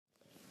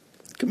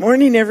Good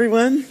morning,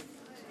 everyone.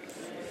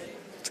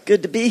 It's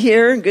good to be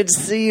here and good to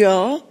see you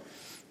all.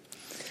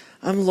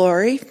 I'm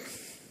Lori,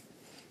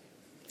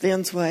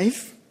 Van's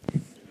wife.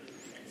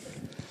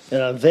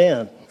 And I'm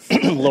Van,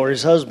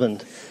 Lori's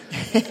husband.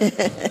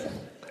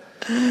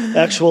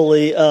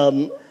 Actually,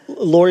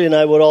 Lori and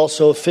I would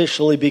also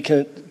officially be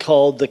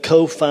called the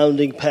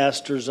co-founding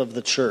pastors of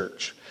the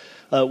church.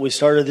 We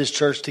started this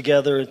church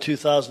together in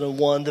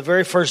 2001. The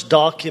very first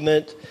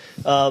document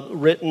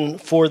written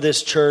for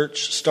this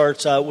church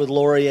starts out with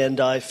Lori and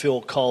I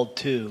feel called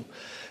to.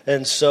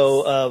 And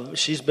so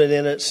she's been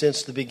in it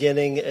since the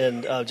beginning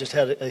and just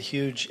had a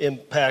huge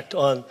impact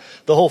on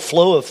the whole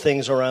flow of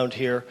things around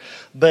here.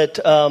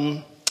 But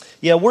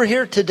we're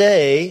here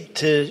today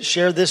to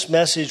share this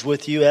message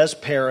with you as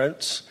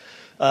parents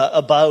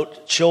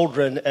about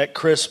children at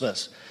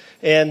Christmas.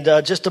 And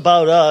just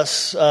about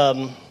us,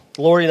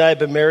 Lori and I have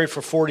been married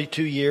for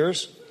 42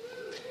 years.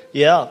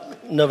 Yeah,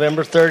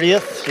 November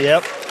 30th.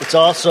 Yep, it's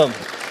awesome.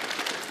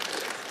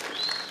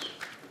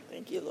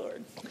 Thank you,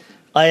 Lord.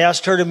 I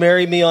asked her to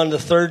marry me on the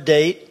third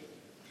date.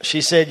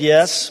 She said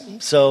yes,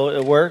 so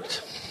it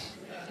worked.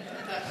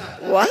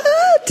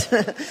 What?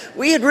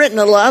 We had written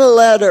a lot of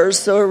letters,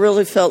 so it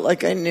really felt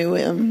like I knew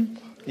him.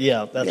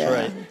 Yeah, that's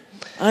right.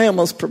 I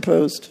almost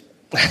proposed.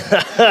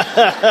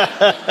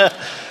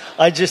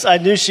 I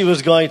knew she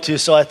was going to,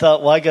 so I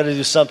thought, well, I got to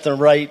do something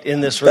right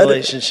in this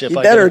relationship.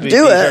 You better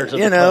do it,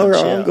 or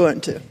I'm going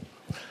to.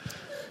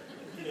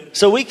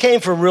 So we came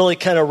from really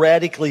kind of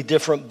radically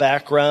different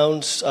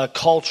backgrounds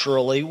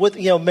culturally, with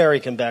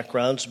American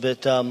backgrounds,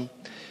 but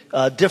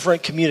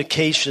different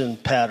communication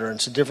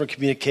patterns and different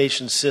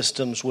communication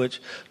systems,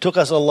 which took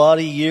us a lot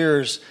of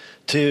years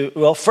to,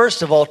 well,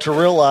 first of all, to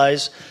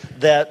realize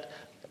that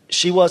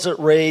she wasn't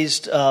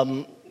raised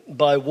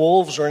by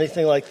wolves or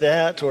anything like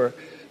that, or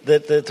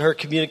that her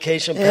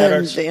communication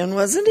patterns. And Dan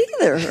wasn't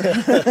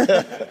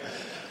either.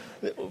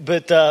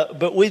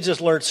 But we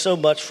just learned so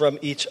much from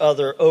each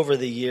other over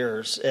the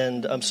years,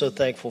 and I'm so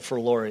thankful for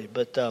Lori.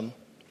 But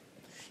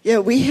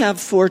we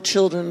have 4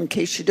 children, in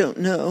case you don't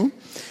know.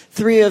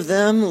 3 of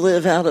them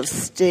live out of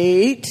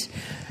state,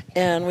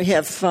 and we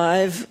have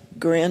 5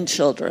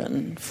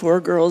 grandchildren,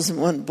 4 girls and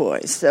 1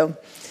 boy. So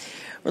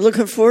we're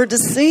looking forward to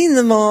seeing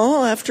them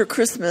all after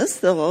Christmas.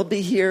 They'll all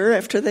be here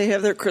after they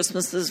have their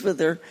Christmases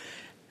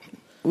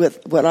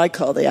with what I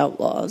call the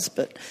outlaws,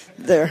 but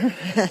they're...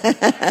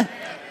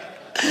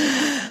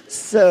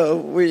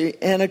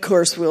 and of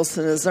course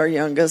Wilson is our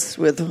youngest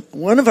with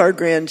one of our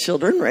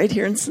grandchildren right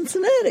here in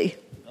Cincinnati.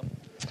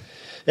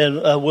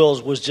 And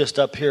Wills was just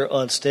up here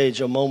on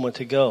stage a moment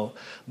ago.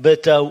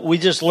 But we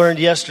just learned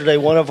yesterday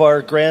one of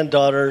our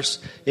granddaughters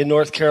in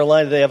North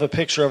Carolina, they have a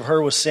picture of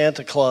her with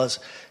Santa Claus,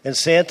 and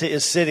Santa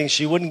is sitting.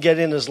 She wouldn't get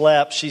in his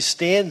lap. She's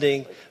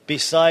standing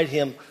beside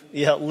him,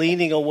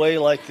 leaning away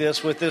like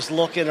this with this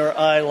look in her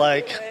eye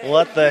like,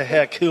 what the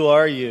heck, who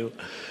are you?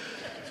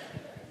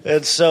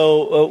 And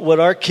so when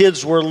our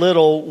kids were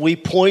little, we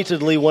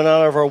pointedly went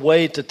out of our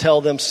way to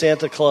tell them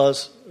Santa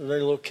Claus. Are there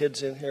any little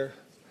kids in here?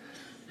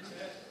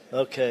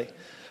 Okay.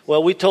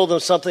 Well, we told them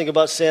something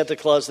about Santa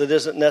Claus that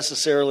isn't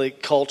necessarily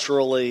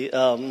culturally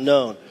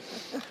known.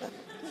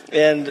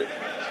 And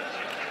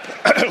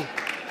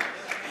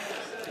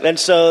and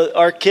so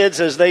our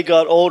kids, as they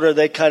got older,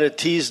 they kind of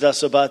teased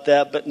us about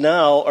that. But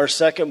now our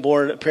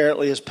second-born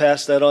apparently has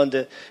passed that on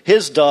to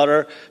his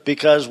daughter,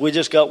 because we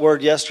just got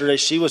word yesterday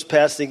she was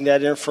passing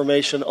that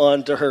information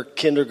on to her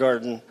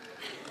kindergarten,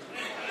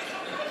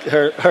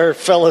 her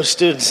fellow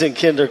students in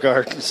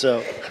kindergarten.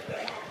 So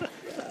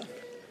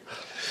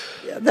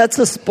that's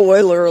a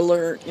spoiler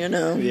alert,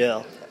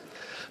 Yeah.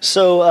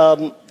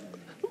 So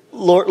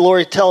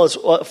Lori, tell us,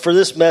 for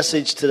this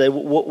message today,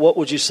 what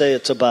would you say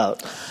it's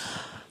about?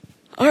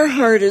 Our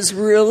heart is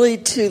really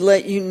to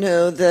let you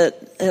know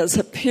that as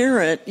a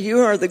parent, you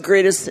are the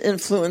greatest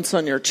influence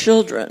on your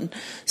children.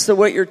 So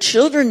what your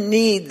children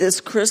need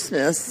this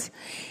Christmas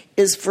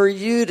is for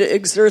you to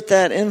exert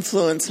that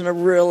influence in a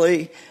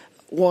really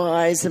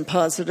wise and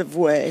positive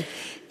way.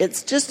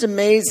 It's just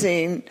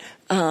amazing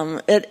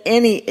at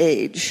any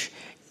age,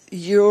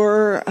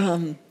 your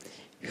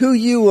who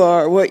you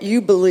are, what you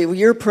believe,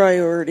 your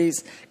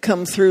priorities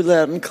come through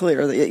loud and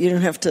clear. You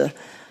don't have to,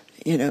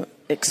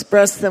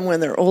 express them when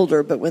they're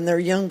older, but when they're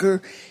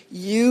younger,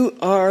 you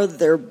are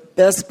their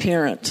best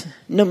parent,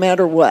 no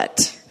matter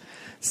what.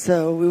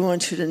 So we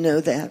want you to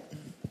know that.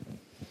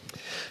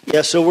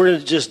 Yeah, so we're going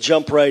to just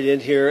jump right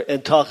in here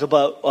and talk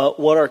about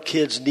what our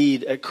kids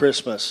need at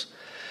Christmas.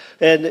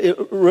 And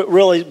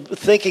really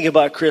thinking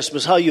about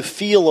Christmas, how you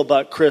feel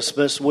about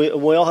Christmas, we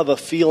all have a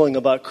feeling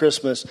about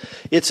Christmas.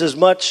 It's as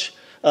much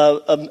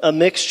a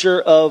mixture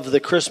of the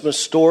Christmas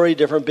story,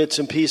 different bits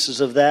and pieces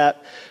of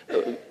that,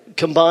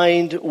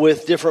 combined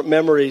with different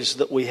memories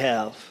that we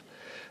have.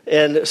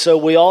 And so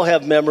we all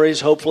have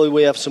memories. Hopefully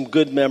we have some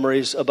good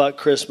memories about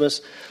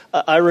Christmas.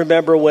 I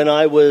remember when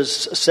I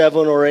was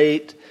 7 or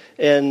 8,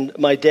 and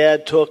my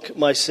dad took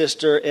my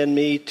sister and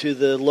me to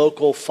the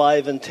local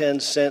 5 and 10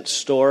 cent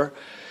store.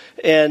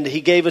 And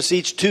he gave us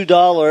each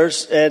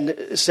 $2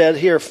 and said,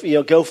 here,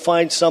 go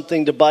find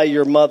something to buy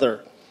your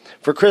mother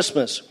for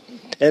Christmas.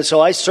 And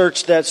so I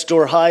searched that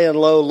store high and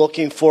low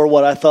looking for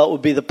what I thought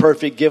would be the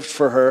perfect gift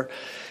for her.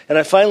 And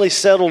I finally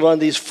settled on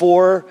these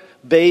 4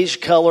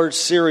 beige-colored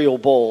cereal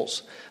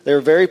bowls. They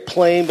were very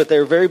plain, but they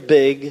were very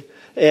big.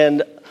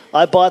 And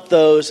I bought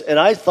those, and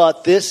I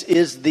thought this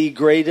is the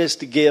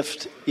greatest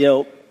gift,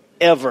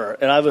 ever.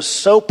 And I was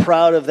so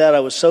proud of that. I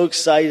was so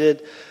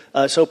excited,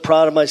 so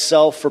proud of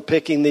myself for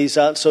picking these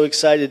out, so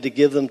excited to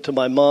give them to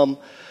my mom.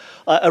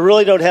 I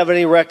really don't have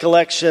any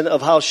recollection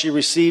of how she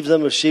received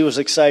them. If she was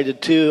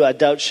excited too, I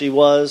doubt she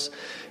was.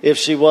 If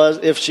she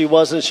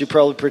wasn't, she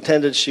probably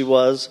pretended she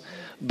was.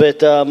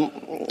 But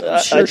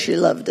I'm sure she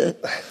loved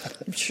it.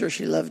 I'm sure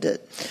she loved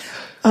it.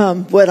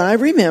 What I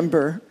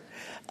remember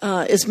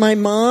is my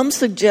mom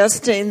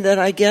suggesting that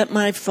I get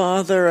my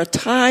father a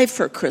tie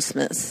for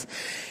Christmas,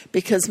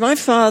 because my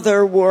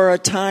father wore a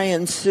tie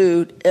and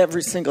suit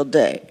every single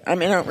day. I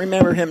don't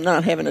remember him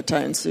not having a tie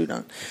and suit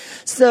on.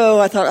 So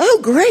I thought, oh,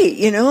 great,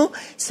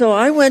 So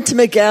I went to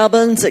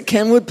McAlbin's at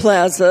Kenwood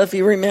Plaza. If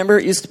you remember,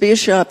 it used to be a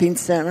shopping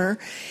center.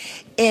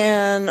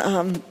 And,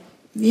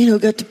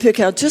 got to pick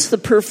out just the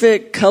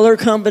perfect color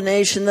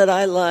combination that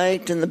I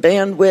liked and the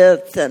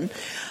bandwidth. And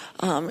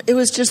it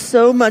was just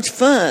so much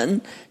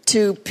fun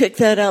to pick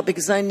that out,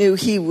 because I knew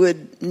he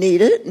would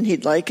need it and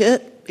he'd like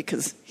it,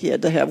 because he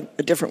had to have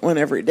a different one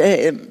every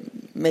day.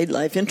 It made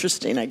life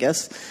interesting, I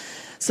guess.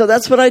 So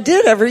that's what I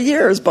did every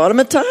year, is bought him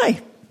a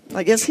tie.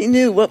 I guess he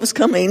knew what was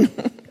coming.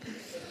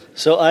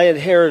 So I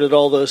inherited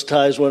all those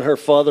ties when her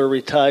father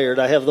retired.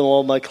 I have them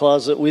all in my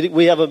closet.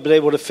 We haven't been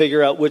able to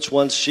figure out which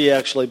ones she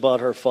actually bought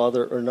her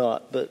father or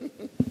not. But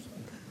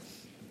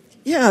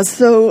yeah,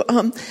 so,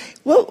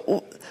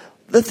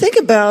 the thing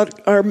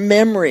about our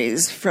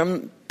memories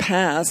from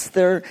past,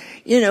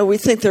 we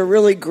think they're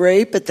really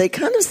great, but they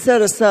kind of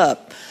set us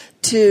up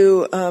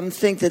to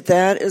think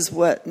that is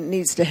what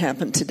needs to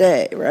happen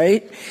today,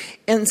 right?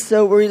 And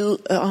so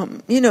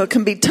it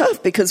can be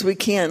tough, because we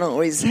can't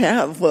always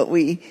have what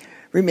we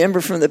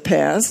remember from the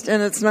past,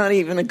 and it's not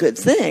even a good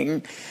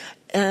thing.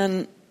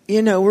 And,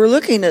 we're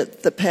looking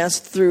at the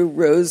past through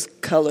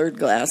rose-colored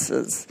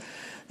glasses,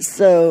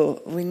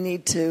 so we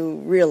need to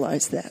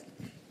realize that.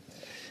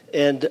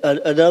 And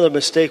another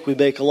mistake we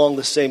make along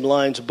the same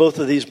lines, both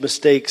of these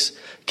mistakes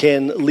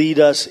can lead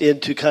us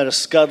into kind of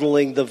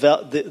scuttling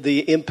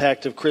the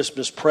impact of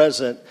Christmas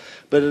present.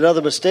 But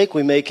another mistake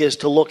we make is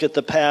to look at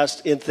the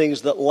past in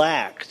things that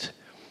lacked,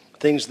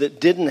 things that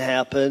didn't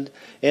happen,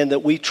 and that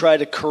we try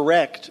to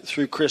correct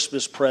through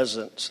Christmas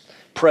present,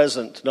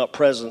 not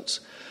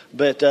presents.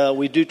 But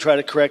we do try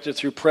to correct it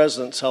through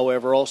presents,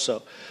 however,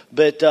 also.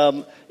 But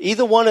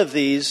either one of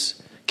these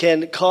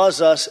can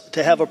cause us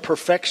to have a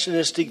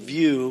perfectionistic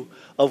view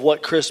of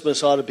what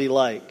Christmas ought to be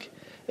like.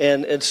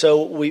 And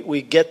so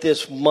we get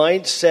this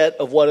mindset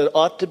of what it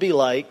ought to be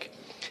like.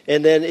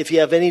 And then if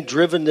you have any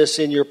drivenness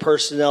in your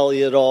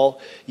personality at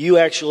all, you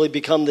actually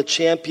become the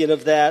champion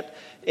of that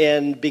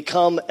and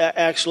become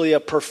actually a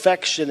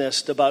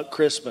perfectionist about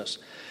Christmas.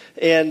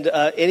 And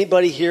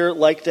anybody here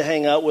like to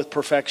hang out with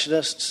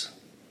perfectionists?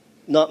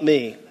 Not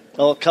me.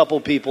 Oh, a couple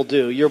people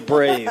do. You're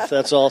brave.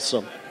 That's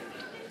awesome.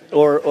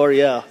 Or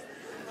yeah.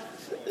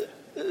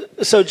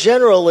 So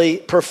generally,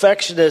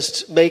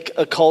 perfectionists make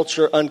a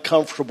culture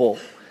uncomfortable,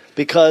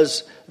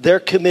 because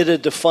they're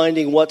committed to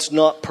finding what's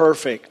not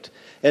perfect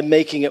and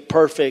making it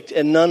perfect,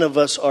 and none of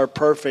us are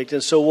perfect.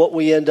 And so what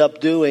we end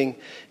up doing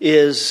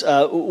is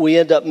we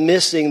end up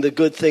missing the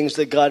good things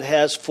that God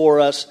has for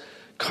us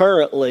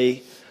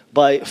currently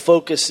by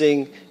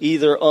focusing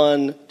either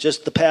on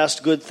just the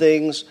past good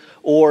things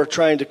or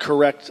trying to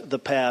correct the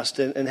past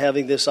and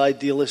having this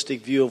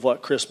idealistic view of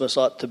what Christmas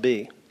ought to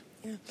be.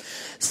 Yeah.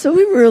 So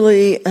we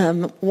really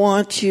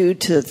want you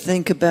to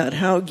think about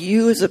how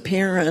you as a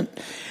parent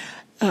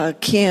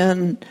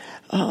can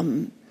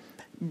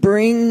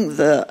bring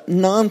the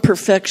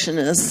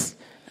non-perfectionist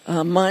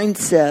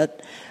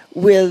mindset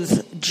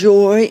with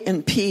joy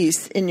and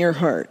peace in your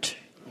heart.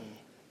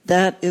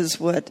 That is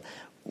what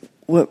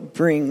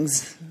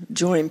brings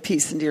joy and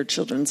peace into your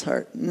children's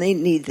heart. And they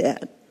need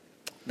that.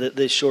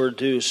 They sure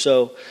do.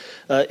 So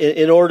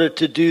in order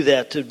to do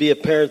that, to be a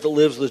parent that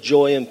lives with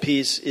joy and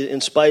peace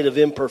in spite of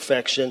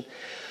imperfection,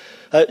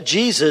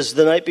 Jesus,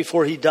 the night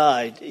before he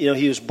died,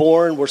 he was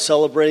born. We're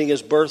celebrating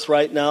his birth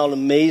right now, an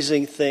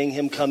amazing thing,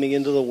 him coming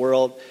into the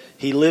world.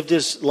 He lived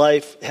his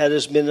life, had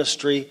his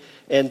ministry,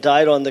 and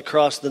died on the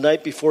cross. The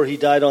night before he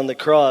died on the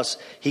cross,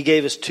 he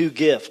gave us 2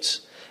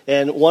 gifts.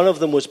 And one of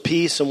them was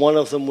peace, and one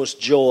of them was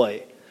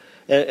joy.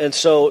 And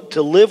so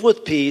to live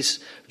with peace,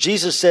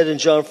 Jesus said in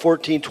John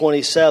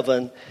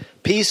 14:27,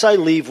 "Peace I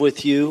leave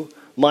with you,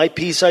 my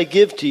peace I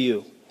give to you."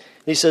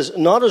 And he says,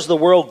 "Not as the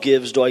world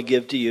gives do I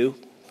give to you.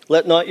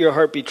 Let not your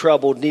heart be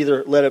troubled,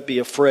 neither let it be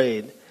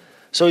afraid."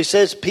 So he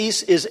says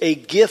peace is a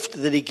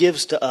gift that he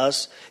gives to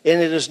us,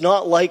 and it is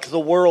not like the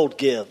world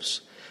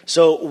gives.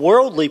 So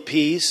worldly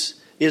peace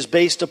is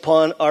based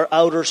upon our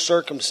outer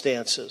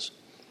circumstances.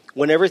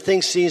 When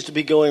everything seems to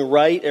be going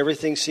right,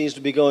 everything seems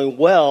to be going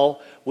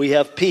well, we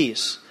have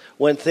peace.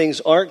 when things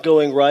aren't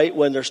going right,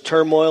 when there's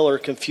turmoil or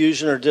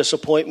confusion or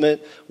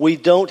disappointment, we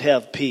don't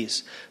have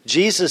peace.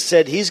 Jesus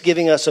said he's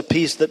giving us a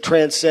peace that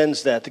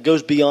transcends that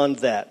goes beyond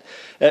that.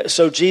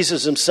 So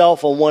Jesus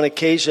himself on one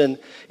occasion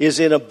is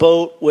in a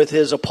boat with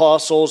his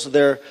apostles.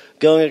 They're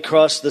going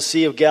across the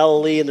Sea of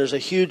Galilee, and there's a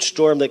huge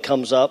storm that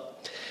comes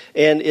up.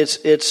 And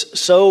it's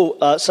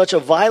such a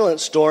violent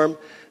storm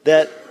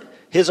that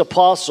his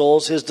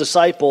apostles, his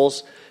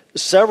disciples,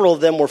 several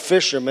of them were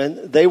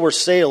fishermen, they were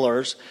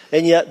sailors,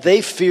 and yet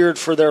they feared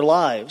for their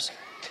lives.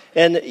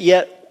 And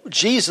yet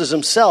Jesus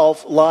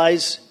himself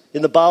lies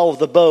in the bow of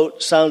the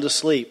boat sound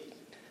asleep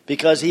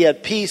because he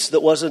had peace that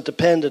wasn't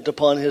dependent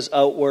upon his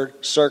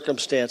outward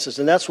circumstances.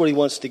 And that's what he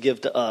wants to give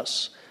to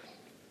us.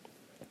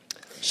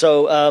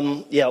 So,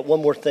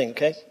 one more thing,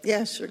 okay?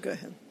 Yeah, sure, go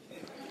ahead.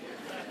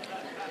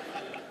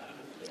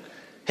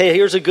 Hey,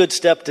 here's a good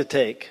step to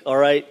take, all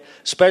right?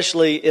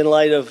 Especially in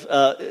light of,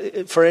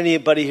 for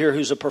anybody here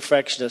who's a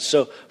perfectionist.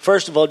 So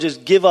first of all,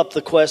 just give up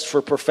the quest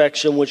for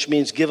perfection, which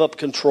means give up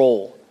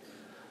control.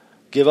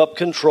 Give up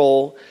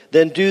control.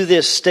 Then do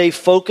this. Stay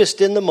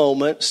focused in the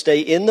moment. Stay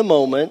in the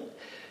moment.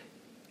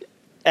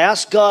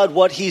 Ask God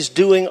what he's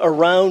doing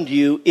around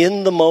you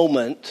in the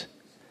moment.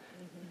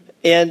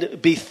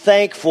 And be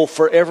thankful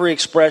for every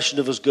expression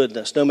of his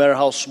goodness, no matter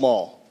how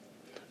small.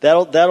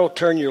 That'll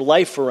turn your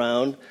life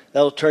around.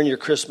 That'll turn your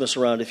Christmas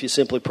around if you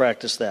simply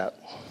practice that.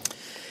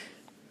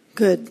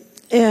 Good.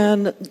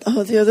 And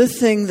the other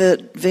thing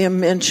that Vam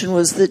mentioned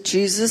was that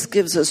Jesus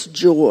gives us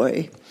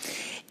joy.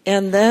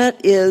 And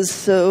that is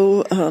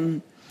so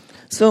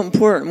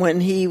important. When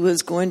he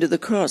was going to the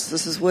cross,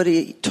 this is what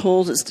he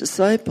told his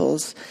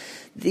disciples.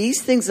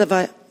 These things have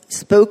I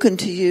spoken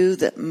to you,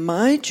 that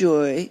my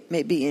joy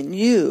may be in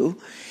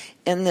you,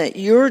 and that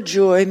your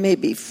joy may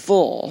be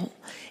full.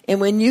 And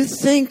when you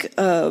think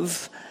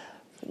of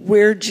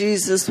where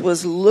Jesus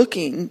was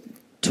looking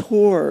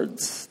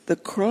towards the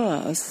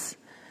cross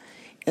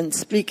and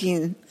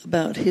speaking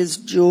about his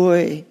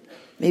joy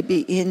may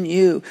be in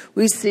you,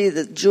 we see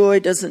that joy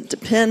doesn't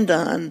depend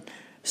on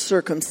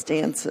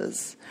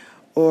circumstances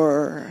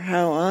or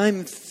how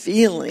I'm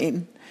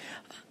feeling,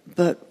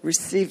 but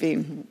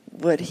receiving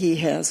what he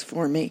has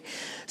for me.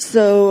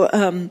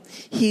 So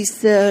he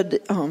said,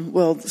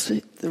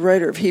 the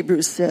writer of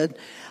Hebrews said,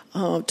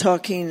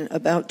 talking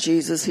about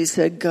Jesus, he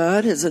said,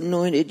 God has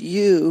anointed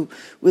you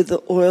with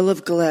the oil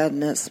of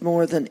gladness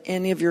more than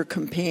any of your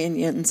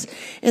companions.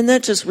 And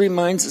that just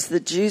reminds us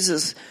that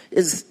Jesus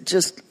is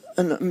just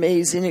an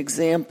amazing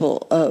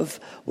example of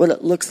what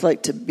it looks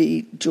like to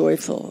be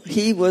joyful.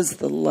 He was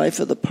the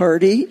life of the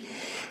party.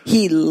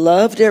 He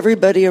loved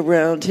everybody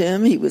around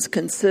him. He was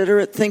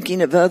considerate,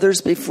 thinking of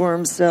others before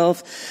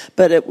himself.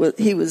 But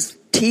he was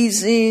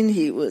teasing,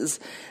 he was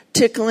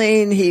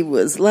tickling, he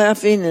was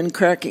laughing and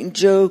cracking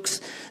jokes.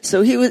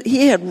 So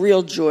he had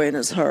real joy in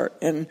his heart,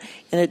 and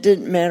it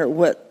didn't matter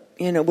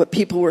what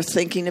people were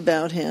thinking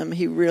about him.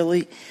 He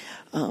really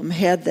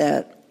had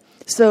that.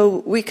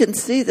 So we can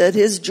see that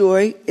his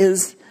joy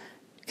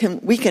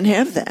we can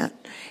have that,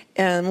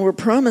 and we're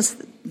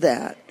promised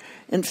that.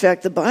 In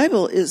fact, the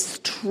Bible is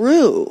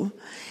true,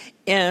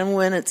 and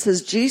when it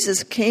says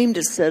Jesus came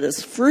to set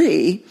us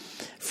free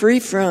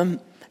from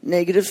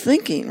negative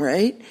thinking,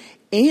 right?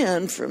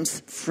 And from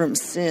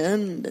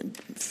sin, and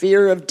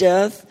fear of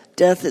death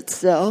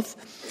itself.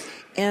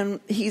 And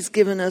he's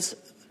given us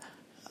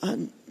a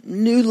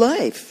new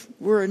life.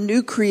 We're a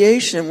new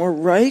creation. We're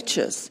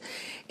righteous.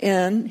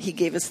 And he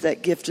gave us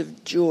that gift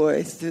of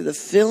joy through the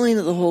filling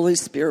of the Holy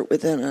Spirit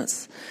within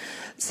us.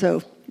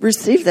 So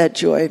receive that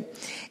joy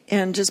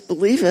and just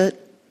believe it.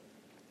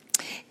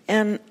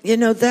 And,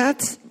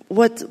 that's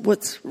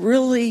what's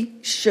really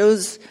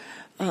shows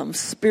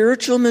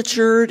spiritual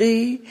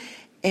maturity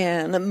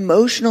and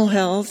emotional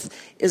health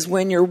is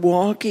when you're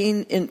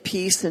walking in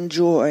peace and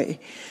joy.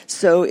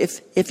 So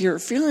if you're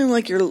feeling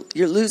like you're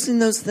losing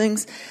those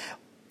things,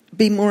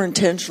 be more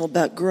intentional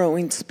about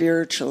growing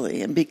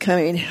spiritually and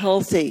becoming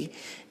healthy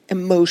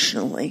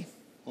emotionally.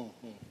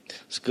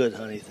 It's good,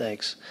 honey.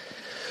 Thanks.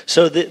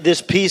 So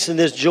this peace and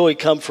this joy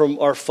come from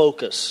our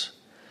focus.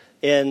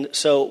 And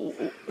so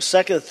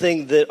second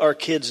thing that our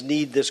kids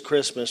need this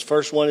Christmas.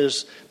 First one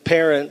is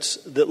parents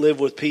that live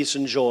with peace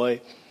and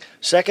joy.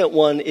 Second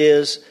one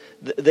is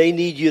they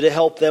need you to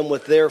help them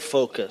with their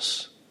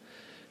focus.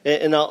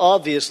 And now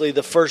obviously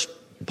the first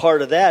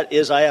part of that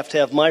is I have to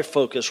have my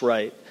focus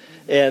right.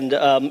 And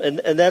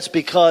that's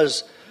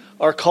because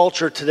our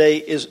culture today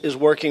is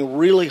working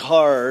really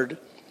hard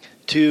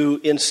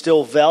to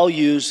instill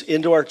values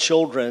into our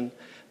children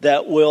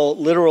that will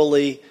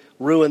literally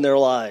ruin their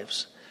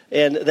lives.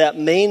 And that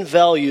main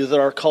value that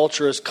our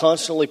culture is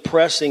constantly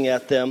pressing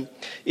at them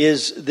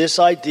is this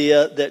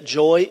idea that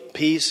joy,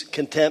 peace,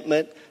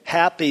 contentment,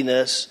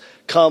 happiness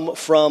come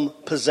from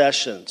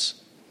possessions.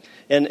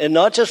 And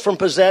not just from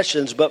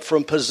possessions, but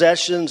from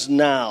possessions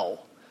now.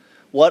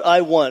 What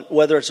I want,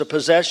 whether it's a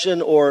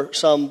possession or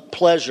some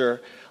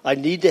pleasure, I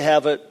need to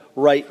have it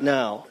right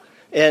now.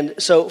 And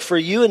so for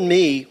you and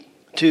me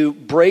to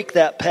break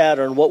that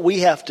pattern, what we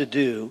have to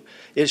do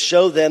is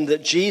show them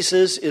that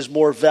Jesus is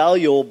more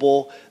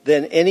valuable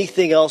than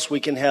anything else we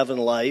can have in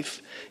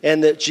life,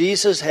 and that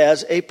Jesus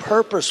has a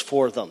purpose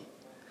for them,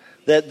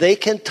 that they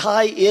can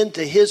tie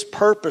into his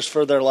purpose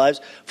for their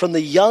lives. From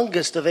the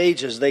youngest of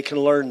ages, they can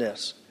learn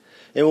this.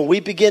 And when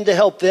we begin to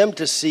help them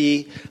to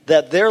see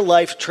that their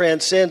life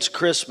transcends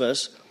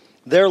Christmas,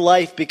 their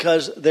life,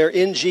 because they're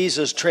in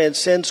Jesus,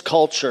 transcends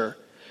culture,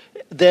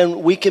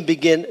 then we can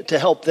begin to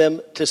help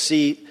them to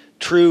see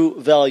true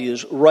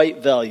values, right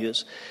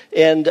values.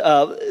 And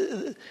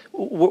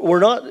we're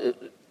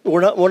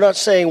not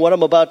saying what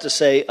I'm about to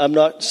say. I'm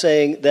not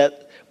saying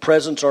that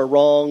presents are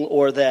wrong,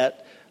 or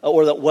that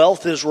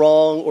wealth is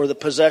wrong, or that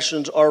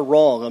possessions are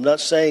wrong. I'm not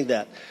saying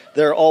that.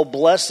 They're all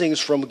blessings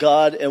from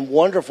God and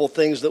wonderful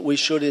things that we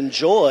should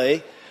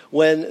enjoy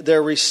when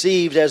they're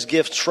received as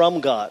gifts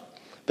from God.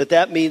 But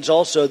that means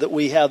also that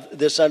we have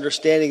this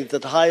understanding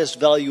that the highest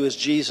value is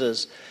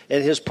Jesus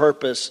and his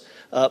purpose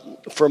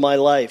for my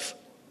life.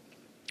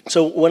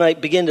 So when I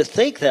begin to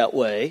think that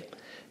way,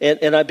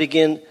 and I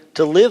begin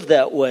to live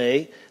that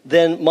way,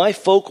 then my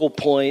focal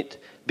point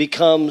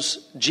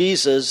becomes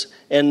Jesus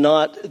and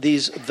not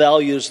these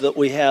values that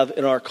we have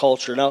in our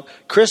culture. Now,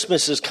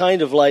 Christmas is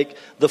kind of like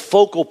the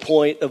focal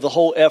point of the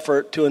whole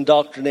effort to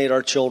indoctrinate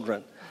our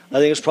children. I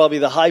think it's probably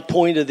the high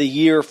point of the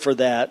year for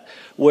that,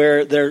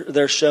 where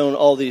they're shown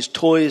all these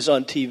toys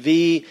on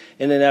TV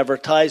and in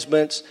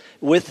advertisements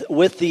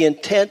with the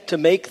intent to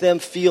make them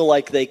feel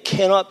like they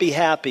cannot be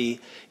happy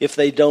if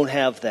they don't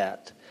have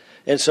that.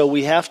 And so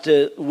we have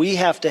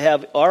to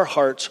have our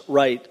hearts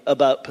right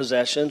about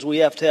possessions. We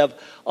have to have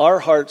our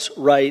hearts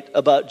right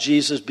about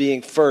Jesus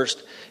being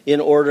first in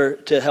order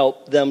to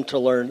help them to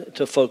learn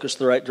to focus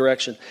the right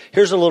direction.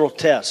 Here's a little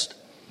test.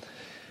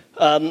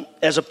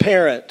 As a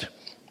parent,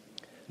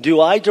 do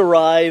I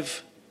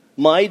derive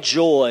my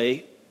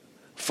joy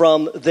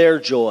from their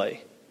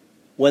joy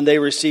when they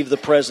receive the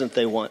present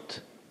they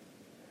want?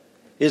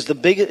 Is the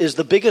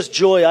biggest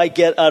joy I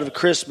get out of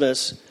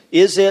Christmas,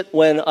 is it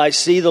when I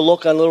see the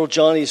look on little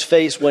Johnny's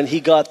face when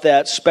he got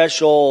that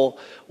special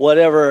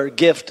whatever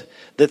gift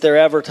that they're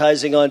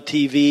advertising on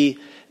TV,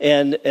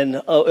 and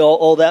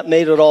that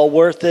made it all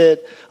worth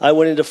it? I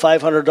went into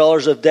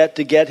 $500 of debt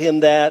to get him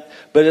that,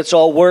 but it's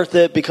all worth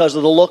it because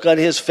of the look on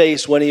his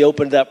face when he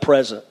opened that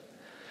present.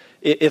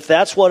 If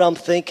that's what I'm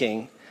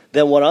thinking,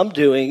 then what I'm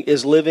doing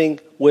is living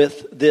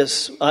with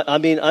this.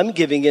 I'm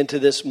giving into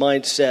this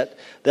mindset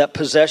that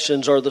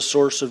possessions are the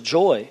source of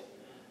joy.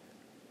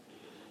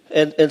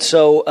 And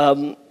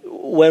so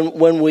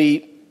when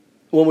we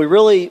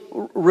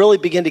really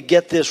begin to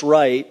get this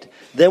right,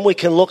 then we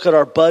can look at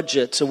our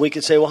budgets and we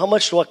can say, well, how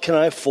much can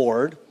I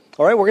afford?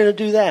 All right, we're going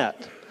to do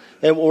that.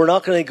 And we're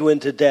not going to go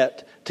into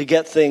debt to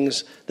get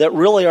things that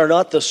really are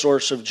not the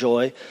source of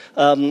joy.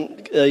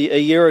 A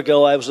year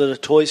ago, I was at a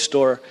toy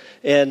store,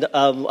 and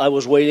I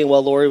was waiting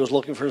while Lori was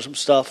looking for some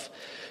stuff.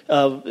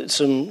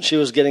 She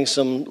was getting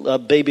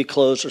some baby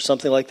clothes or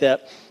something like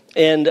that.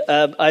 And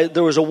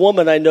there was a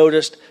woman I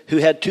noticed who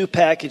had two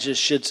packages.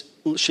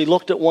 She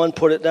looked at one,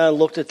 put it down,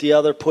 looked at the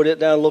other, put it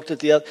down, looked at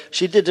the other.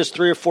 She did this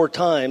 3 or 4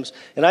 times,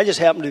 and I just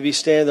happened to be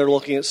standing there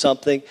looking at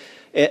something.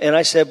 And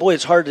I said, boy,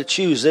 it's hard to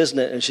choose, isn't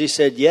it? And she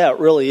said, yeah, it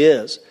really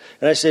is.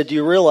 And I said, do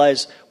you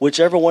realize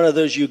whichever one of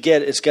those you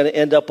get, it's going to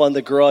end up on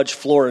the garage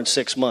floor in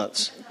 6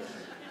 months?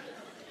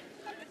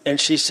 And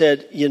she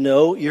said,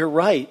 you're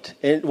right.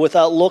 And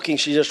without looking,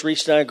 she just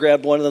reached down and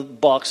grabbed one of the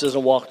boxes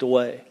and walked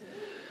away.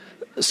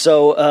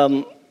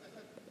 So,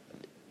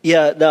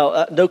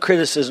 no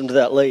criticism to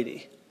that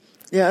lady.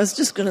 Yeah, I was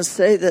just going to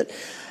say that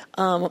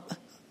I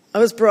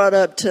was brought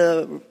up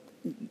to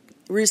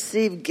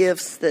receive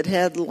gifts that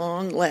had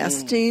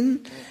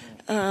long-lasting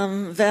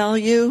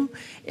value,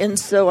 and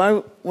so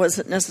I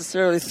wasn't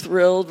necessarily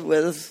thrilled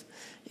with,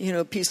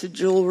 a piece of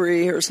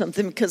jewelry or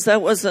something, because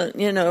that wasn't,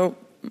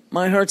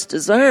 my heart's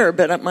desire,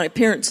 but my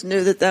parents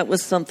knew that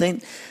was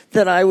something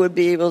that I would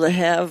be able to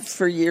have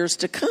for years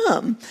to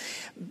come.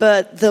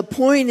 But the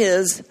point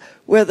is,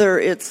 whether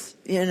it's,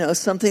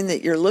 something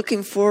that you're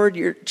looking forward,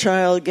 your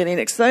child getting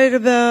excited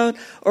about,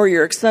 or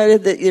you're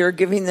excited that you're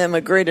giving them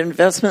a great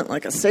investment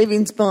like a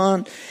savings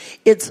bond,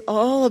 it's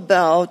all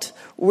about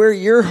where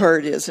your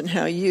heart is and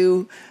how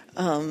you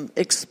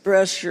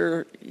express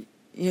your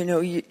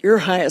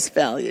highest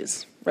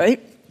values,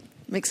 right?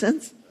 Make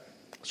sense?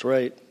 That's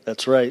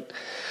right.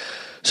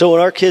 So when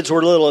our kids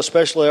were little,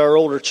 especially our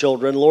older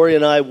children, Lori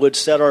and I would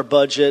set our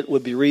budget,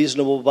 would be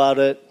reasonable about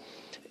it,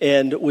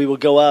 and we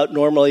would go out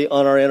normally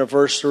on our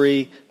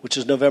anniversary, which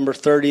is November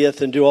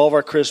 30th, and do all of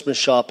our Christmas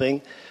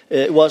shopping.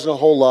 It wasn't a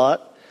whole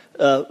lot,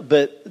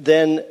 but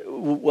then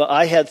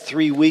I had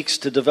 3 weeks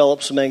to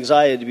develop some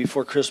anxiety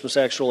before Christmas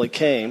actually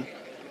came.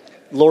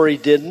 Lori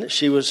didn't.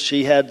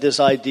 She had this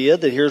idea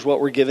that here's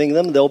what we're giving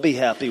them. They'll be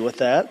happy with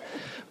that.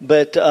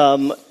 But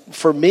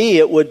for me,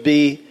 it would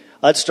be,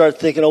 I'd start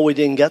thinking, we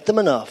didn't get them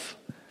enough.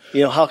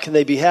 How can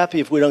they be happy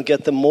if we don't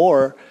get them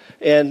more?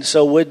 And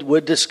so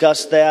we'd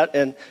discuss that.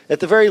 And at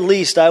the very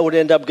least, I would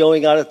end up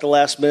going out at the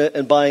last minute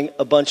and buying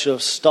a bunch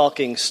of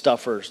stocking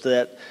stuffers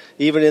that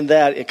even in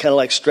that, it kind of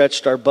like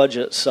stretched our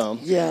budget some.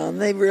 Yeah, and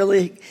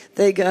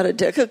they got a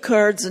deck of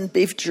cards and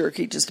beef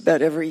jerky just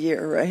about every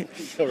year, right?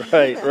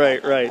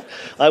 Right.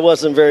 I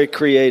wasn't very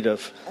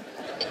creative.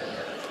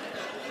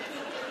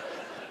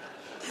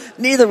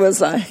 Neither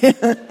was I.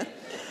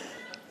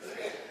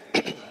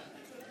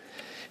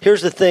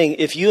 Here's the thing.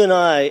 If you and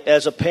I,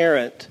 as a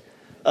parent,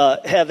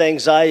 have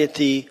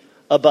anxiety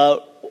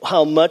about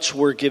how much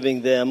we're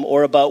giving them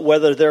or about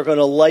whether they're going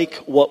to like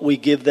what we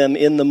give them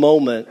in the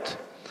moment,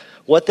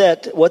 what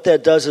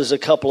that does is a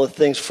couple of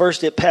things.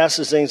 First, it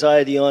passes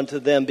anxiety on to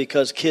them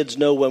because kids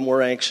know when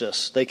we're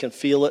anxious. They can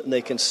feel it and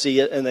they can see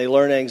it, and they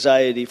learn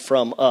anxiety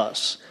from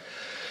us.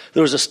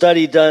 There was a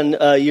study done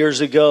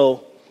years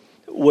ago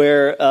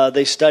where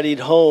they studied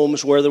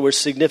homes where there was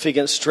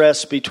significant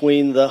stress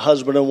between the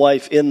husband and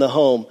wife in the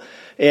home.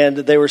 And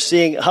they were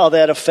seeing how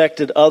that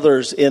affected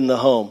others in the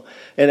home.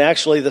 And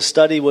actually, the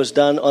study was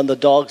done on the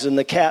dogs and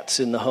the cats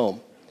in the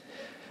home.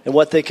 And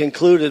what they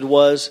concluded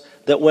was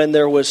that when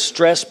there was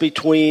stress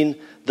between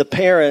the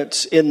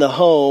parents in the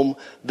home,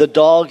 the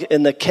dog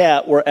and the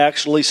cat were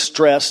actually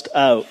stressed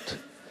out.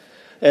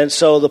 And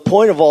so the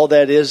point of all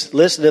that is,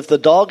 listen, if the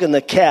dog and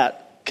the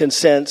cat can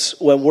sense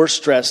when we're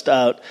stressed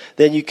out,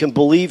 then you can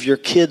believe your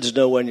kids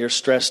know when you're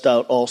stressed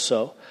out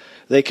also.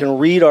 They can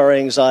read our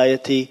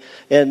anxiety,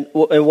 and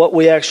what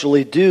we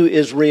actually do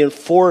is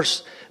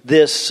reinforce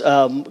this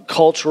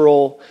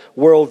cultural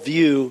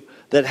worldview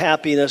that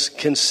happiness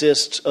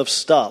consists of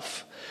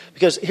stuff.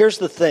 Because here's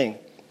the thing.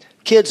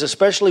 Kids,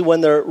 especially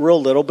when they're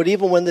real little, but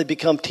even when they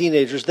become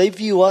teenagers, they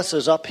view us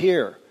as up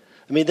here.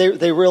 I mean,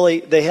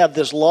 they have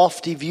this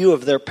lofty view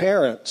of their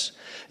parents.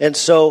 And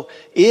so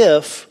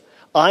if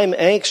I'm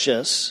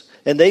anxious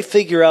and they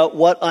figure out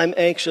what I'm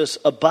anxious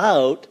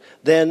about,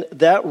 then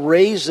that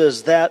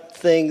raises that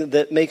thing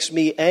that makes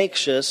me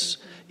anxious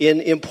in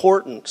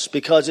importance,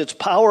 because it's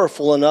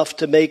powerful enough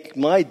to make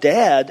my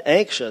dad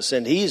anxious,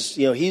 and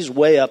he's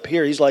way up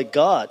here. He's like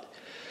God.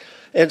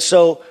 And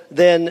so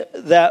then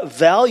that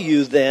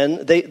value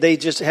then, they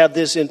just have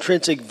this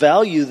intrinsic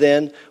value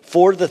then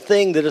for the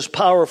thing that is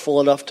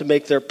powerful enough to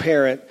make their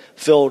parent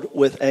filled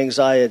with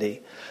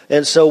anxiety.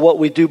 And so what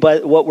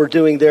we're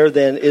doing there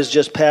then is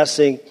just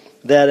passing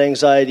that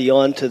anxiety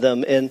on to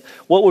them. And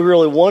what we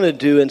really want to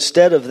do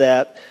instead of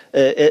that,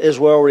 as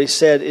we already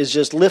said, is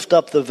just lift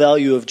up the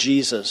value of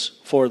Jesus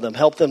for them.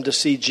 Help them to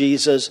see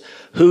Jesus,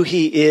 who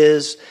he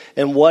is,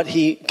 and what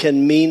he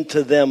can mean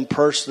to them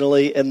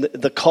personally, and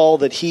the call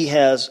that he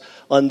has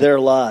on their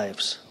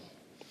lives.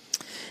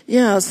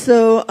 Yeah,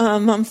 so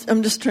I'm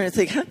just trying to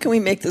think, how can we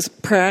make this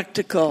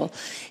practical?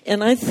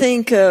 And I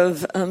think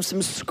of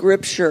some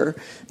scripture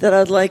that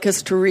I'd like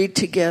us to read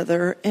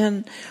together.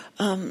 And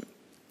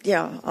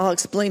I'll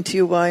explain to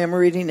you why I'm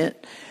reading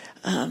it.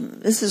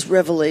 This is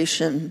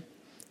Revelation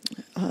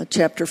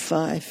chapter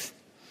 5.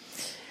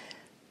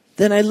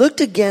 Then I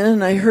looked again,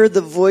 and I heard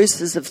the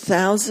voices of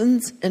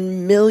thousands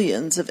and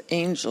millions of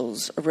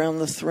angels around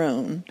the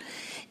throne,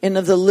 and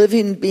of the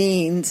living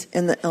beings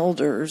and the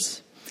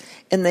elders.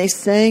 And they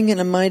sang in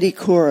a mighty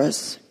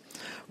chorus,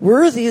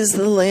 "Worthy is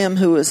the Lamb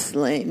who was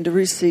slain to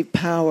receive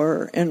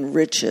power and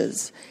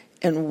riches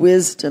and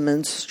wisdom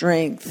and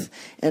strength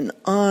and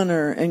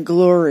honor and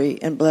glory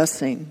and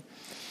blessing."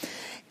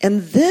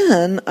 And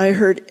then I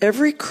heard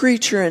every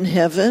creature in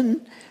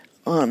heaven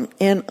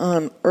and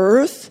on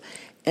earth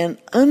and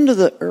under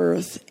the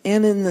earth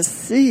and in the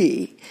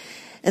sea.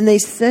 And they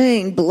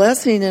sang,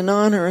 "Blessing and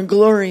honor and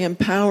glory and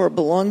power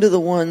belong to the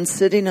one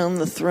sitting on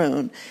the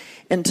throne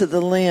and to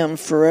the Lamb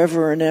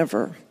forever and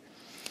ever."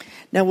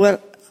 Now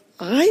what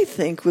I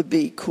think would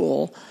be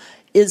cool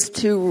is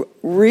to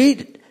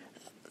read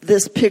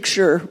this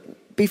picture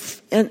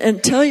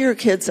and tell your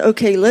kids,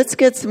 okay, let's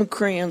get some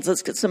crayons,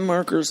 let's get some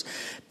markers,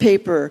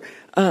 paper,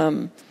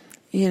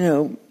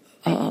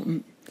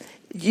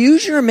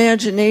 use your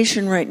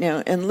imagination right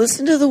now and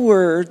listen to the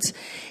words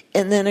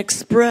and then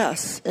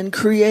express and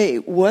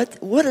create. What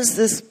does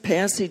this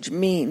passage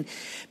mean?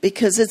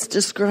 Because it's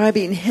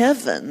describing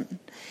heaven.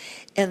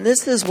 And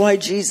this is why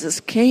Jesus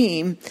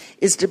came,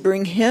 is to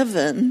bring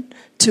heaven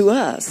to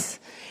us.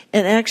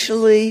 And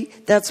actually,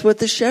 that's what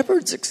the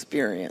shepherds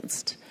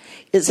experienced,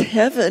 is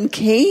heaven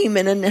came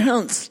and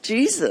announced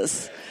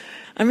Jesus.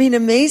 I mean,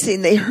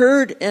 amazing. They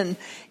heard and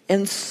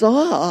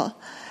saw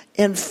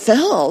and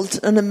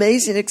felt an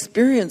amazing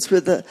experience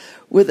with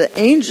the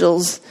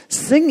angels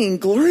singing,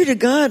 "Glory to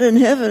God in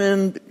heaven,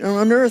 and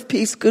on earth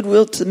peace,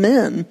 goodwill to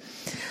men."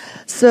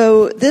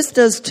 So this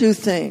does two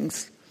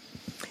things.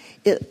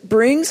 It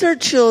brings our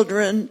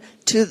children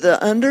to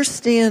the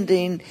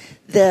understanding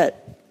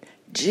that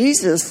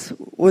Jesus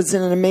was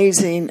in an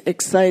amazing,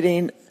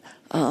 exciting,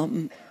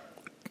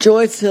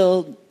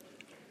 joy-filled,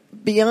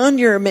 beyond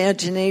your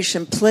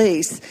imagination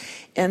place,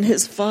 and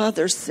his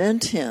Father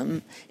sent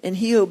him, and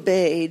he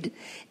obeyed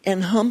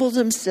and humbled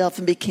himself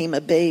and became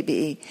a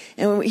baby.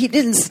 And he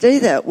didn't stay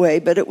that way,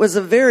 but it was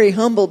a very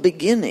humble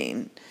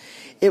beginning.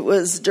 it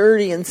was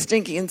dirty and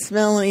stinky and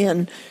smelly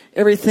and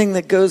everything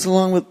that goes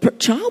along with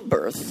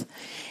childbirth.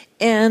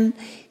 And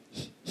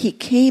he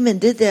came and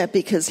did that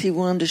because he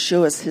wanted to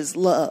show us his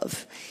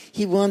love.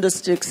 He wanted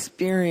us to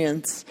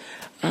experience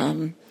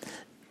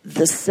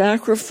the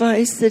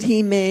sacrifice that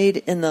he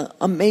made and the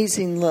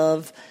amazing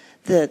love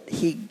that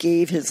he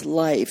gave his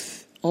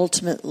life,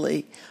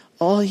 ultimately,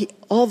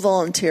 all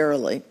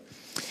voluntarily.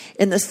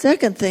 And the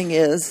second thing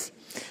is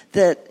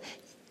that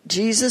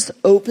Jesus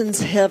opens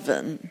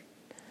heaven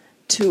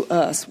to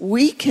us.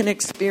 We can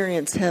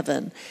experience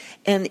heaven.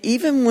 And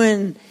even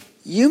when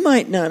you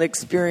might not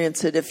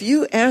experience it, if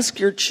you ask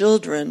your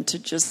children to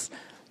just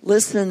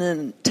listen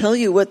and tell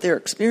you what they're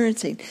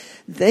experiencing,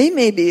 they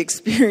may be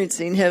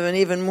experiencing heaven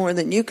even more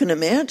than you can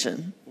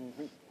imagine.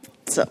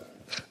 So,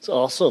 it's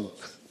awesome.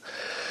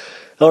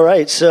 All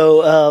right,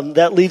 so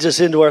that leads us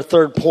into our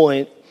third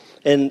point,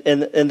 and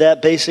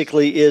that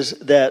basically is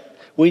that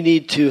we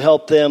need to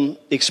help them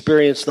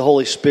experience the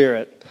Holy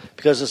Spirit,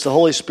 because it's the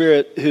Holy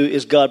Spirit who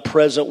is God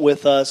present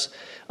with us.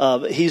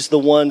 He's the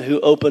one who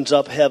opens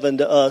up heaven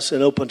to us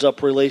and opens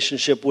up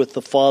relationship with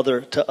the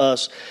Father to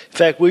us. In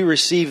fact, we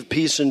receive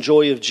peace and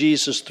joy of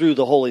Jesus through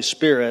the Holy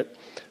Spirit.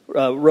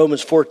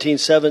 Romans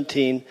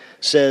 14:17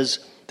 says,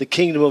 "The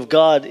kingdom of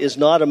God is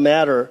not a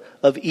matter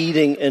of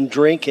eating and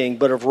drinking,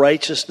 but of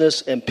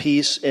righteousness and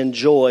peace and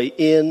joy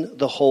in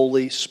the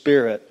Holy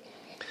Spirit."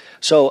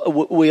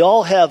 So we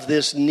all have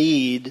this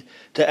need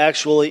to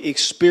actually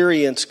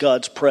experience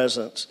God's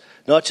presence.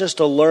 Not just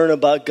to learn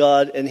about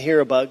God and hear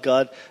about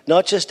God.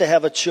 Not just to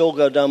have a chill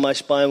go down my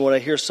spine when I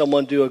hear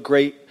someone do a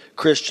great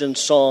Christian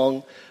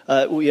song,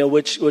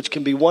 which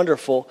can be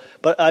wonderful.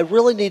 But I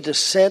really need to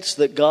sense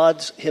that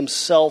God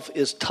himself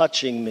is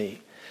touching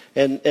me,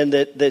 and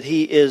that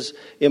he is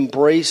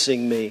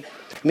embracing me.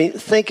 I mean,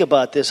 think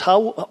about this.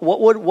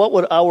 What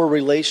would our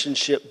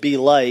relationship be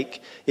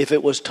like if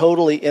it was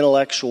totally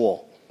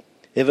intellectual?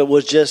 If it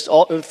was just,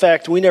 in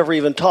fact, we never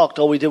even talked.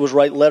 All we did was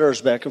write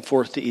letters back and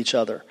forth to each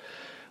other.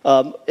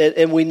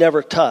 And we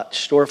never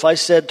touched. Or if I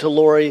said to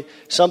Lori,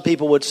 some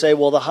people would say,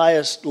 well, the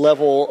highest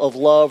level of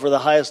love or the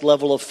highest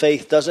level of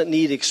faith doesn't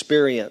need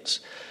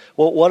experience.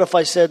 Well, what if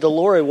I said to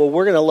Lori, well,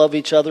 we're going to love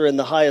each other in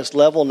the highest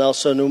level now,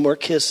 so no more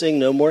kissing,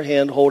 no more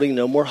hand holding,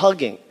 no more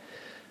hugging.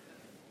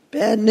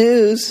 Bad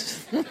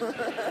news.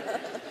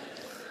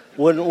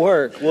 Wouldn't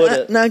work, would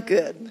it? Not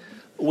good.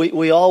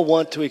 We all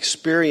want to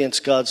experience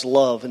God's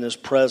love and his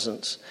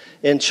presence.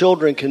 And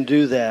children can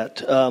do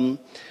that.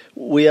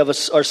 We have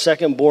our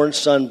second-born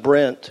son,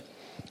 Brent,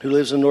 who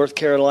lives in North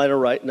Carolina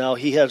right now.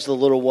 He has the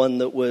little one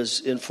that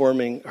was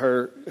informing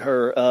her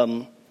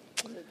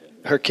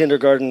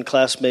kindergarten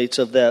classmates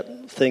of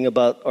that thing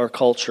about our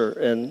culture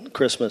and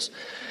Christmas.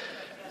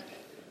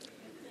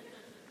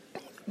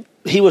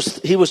 He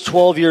was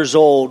 12 years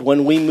old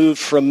when we moved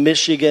from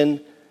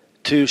Michigan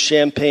to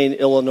Champaign,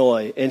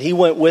 Illinois, and he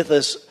went with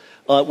us.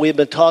 We had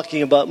been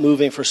talking about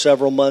moving for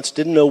several months,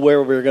 didn't know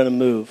where we were going to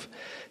move.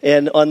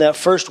 And on that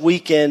first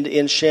weekend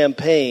in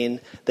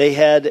Champaign, they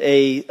had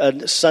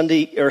a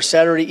Sunday or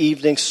Saturday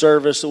evening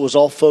service that was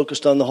all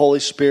focused on the Holy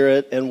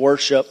Spirit and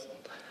worship.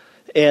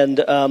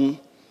 And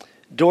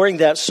during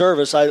that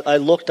service, I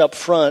looked up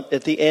front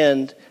at the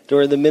end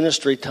during the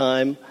ministry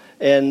time,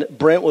 and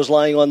Brent was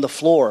lying on the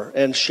floor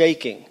and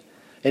shaking.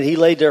 And he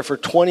laid there for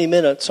 20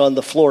 minutes on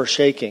the floor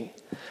shaking.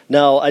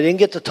 Now, I didn't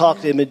get to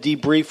talk to him and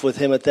debrief with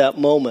him at that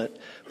moment.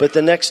 But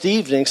the next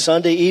evening,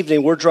 Sunday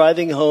evening, we're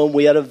driving home.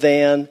 We had a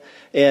van.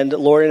 And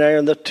Lori and I are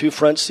in the two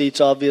front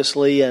seats,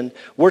 obviously, and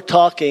we're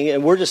talking,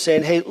 and we're just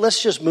saying, hey,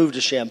 let's just move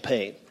to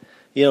Champaign.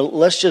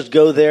 Let's just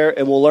go there,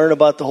 and we'll learn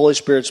about the Holy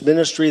Spirit's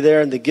ministry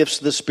there and the gifts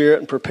of the Spirit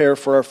and prepare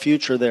for our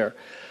future there.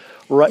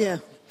 Right? Yeah.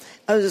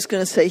 I was just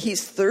going to say,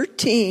 he's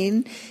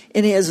 13,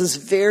 and he has his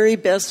very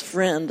best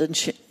friend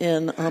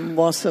in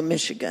Wausau,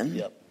 Michigan.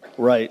 Yep.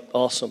 Right.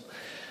 Awesome.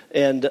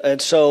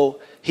 And so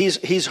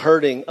he's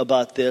hurting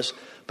about this,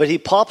 but he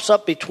pops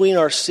up between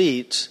our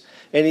seats,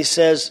 and he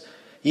says,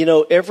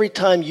 every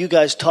time you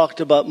guys talked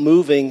about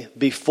moving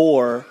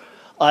before,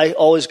 I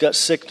always got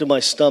sick to my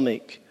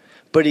stomach.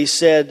 But he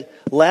said,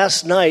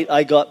 last night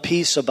I got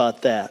peace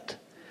about that.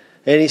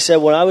 And he said,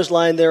 when I was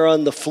lying there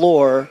on the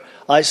floor,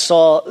 I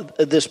saw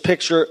this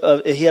picture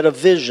he had a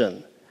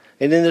vision.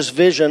 And in this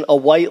vision, a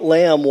white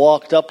lamb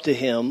walked up to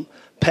him,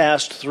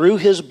 passed through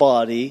his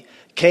body,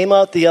 came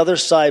out the other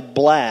side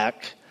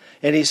black,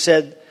 and he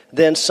said,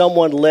 then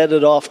someone led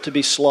it off to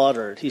be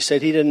slaughtered. He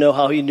said he didn't know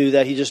how he knew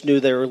that. He just knew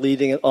they were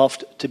leading it off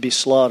to be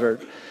slaughtered.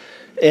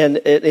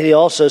 And he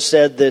also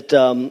said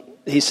that,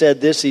 he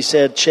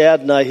said,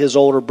 Chad and I, his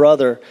older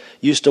brother,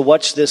 used to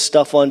watch this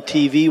stuff on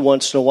TV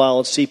once in a while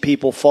and see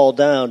people fall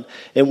down.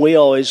 And we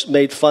always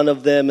made fun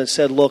of them and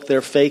said, look,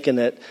 they're faking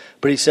it.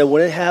 But he said,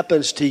 when it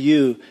happens to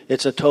you,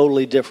 it's a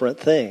totally different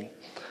thing.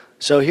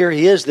 So here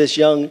he is, this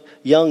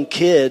young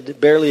kid,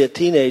 barely a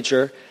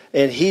teenager,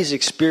 and he's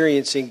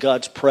experiencing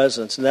God's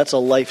presence, and that's a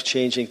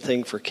life-changing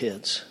thing for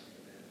kids.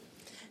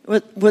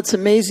 What's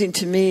amazing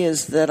to me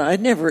is that I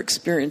never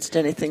experienced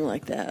anything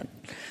like that.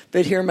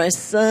 But here my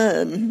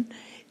son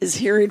is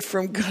hearing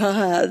from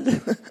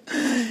God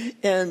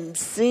and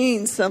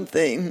seeing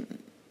something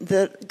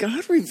that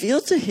God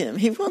revealed to him.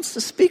 He wants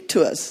to speak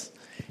to us,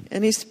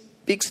 and he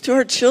speaks to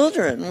our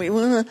children. We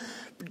want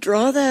to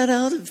draw that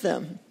out of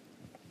them.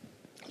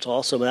 It's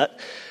awesome.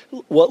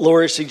 What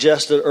Lori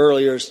suggested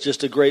earlier is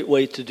just a great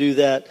way to do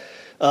that.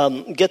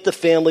 Get the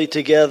family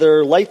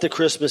together, light the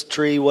Christmas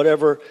tree,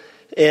 whatever,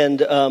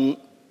 and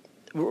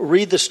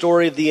read the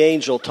story of the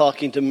angel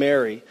talking to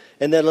Mary.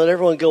 And then let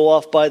everyone go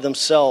off by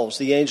themselves,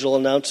 the angel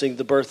announcing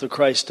the birth of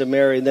Christ to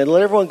Mary. And then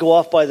let everyone go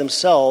off by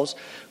themselves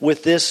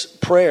with this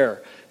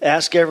prayer.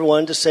 Ask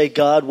everyone to say,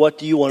 God, what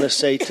do you want to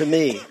say to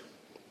me?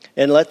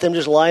 And let them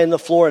just lie on the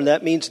floor. And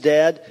that means,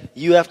 Dad,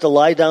 you have to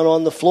lie down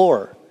on the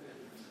floor.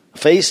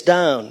 Face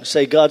down.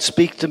 Say, God,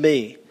 speak to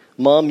me.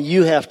 Mom,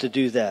 you have to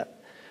do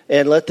that.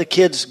 And let the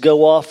kids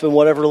go off in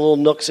whatever little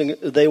nooks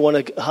they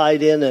want to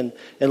hide in and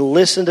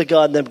listen to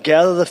God. And then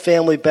gather the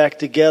family back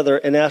together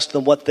and ask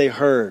them what they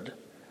heard.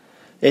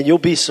 And you'll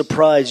be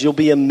surprised. You'll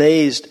be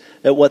amazed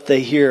at what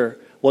they hear,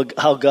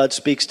 how God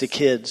speaks to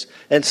kids.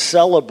 And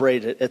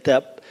celebrate it at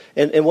that.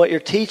 And what you're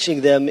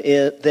teaching them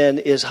then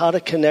is how to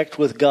connect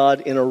with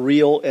God in a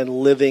real and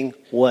living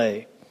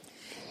way.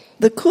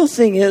 The cool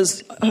thing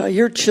is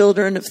your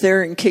children, if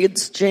they're in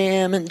Kids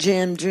Jam and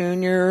Jam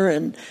Junior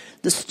and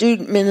the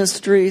student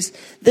ministries,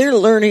 they're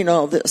learning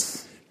all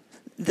this.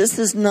 This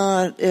is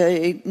not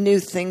a new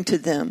thing to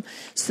them.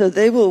 So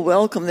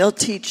they'll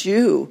teach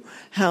you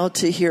how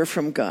to hear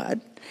from God.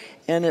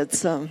 And it's,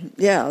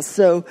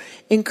 so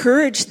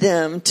encourage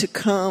them to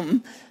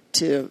come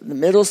to the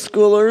middle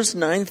schoolers,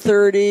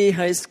 9:30,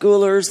 high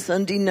schoolers,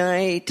 Sunday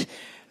night.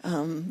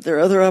 There are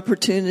other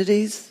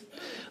opportunities.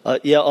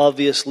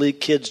 Obviously,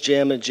 Kids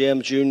Jam and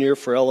Jam Junior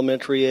for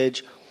elementary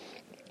age.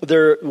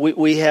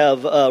 We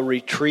have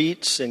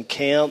retreats and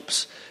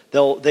camps.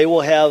 They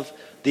will have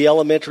the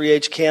elementary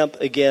age camp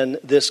again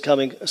this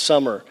coming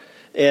summer.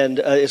 And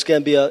it's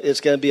going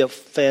to be a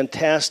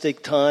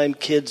fantastic time.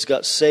 Kids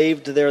got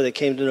saved there. They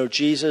came to know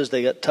Jesus.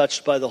 They got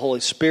touched by the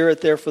Holy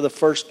Spirit there for the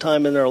first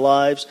time in their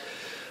lives.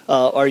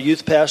 Our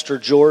youth pastor,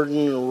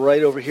 Jordan,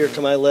 right over here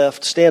to my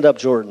left. Stand up,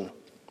 Jordan.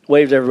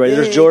 Wave to everybody.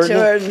 There's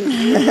Jordan.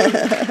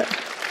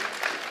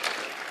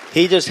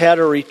 He just had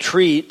a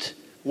retreat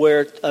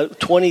where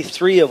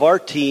 23 of our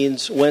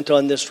teens went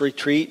on this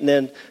retreat, and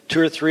then 2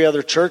 or 3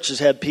 other churches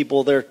had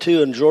people there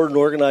too. And Jordan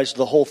organized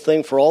the whole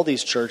thing for all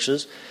these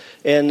churches.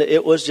 And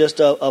it was just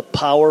a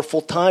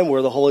powerful time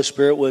where the Holy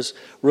Spirit was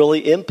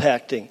really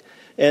impacting.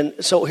 And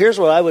so here's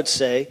what I would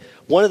say.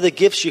 One of the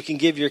gifts you can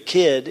give your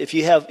kid, if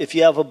you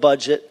have a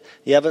budget,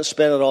 you haven't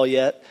spent it all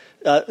yet,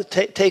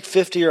 take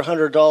 $50 or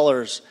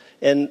 $100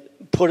 and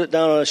put it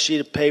down on a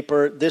sheet of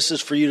paper. This is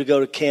for you to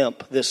go to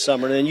camp this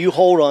summer. And you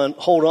hold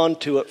on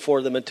to it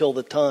for them until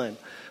the time.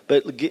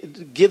 But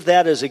give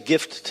that as a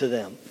gift to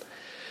them.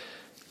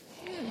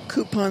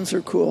 Coupons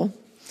are cool.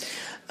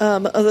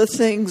 Other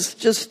things,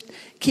 just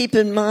keep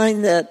in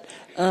mind that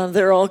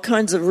there are all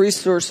kinds of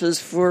resources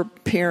for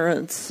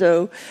parents.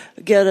 So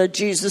get a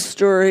Jesus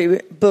Story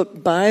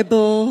book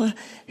Bible. It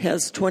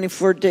has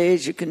 24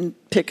 days. You can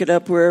pick it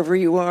up wherever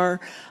you are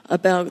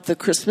about the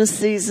Christmas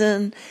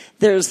season.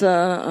 There's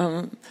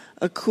a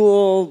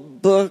cool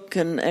book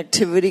and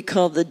activity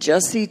called the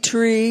Jesse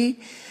Tree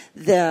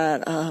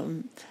that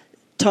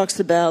talks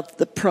about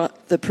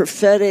the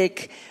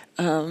prophetic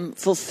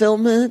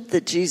fulfillment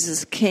that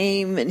Jesus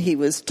came and he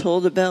was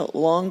told about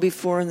long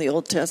before in the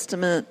Old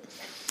Testament.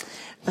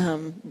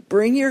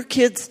 Bring your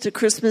kids to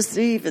Christmas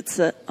Eve. It's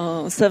at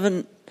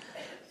 7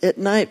 at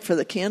night for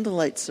the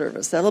candlelight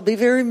service. That'll be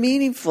very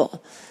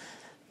meaningful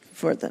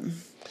for them.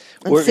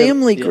 And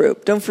family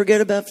group. Don't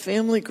forget about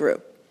family group.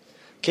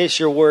 In case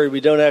you're worried,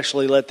 we don't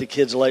actually let the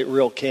kids light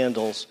real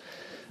candles.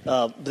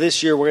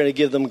 This year we're going to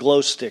give them glow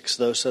sticks,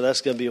 though, so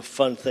that's going to be a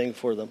fun thing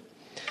for them.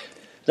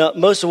 Now,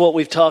 most of what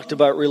we've talked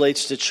about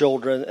relates to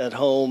children at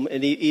home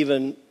and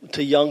even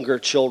to younger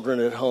children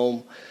at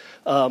home.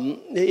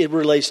 It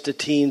relates to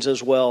teens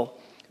as well.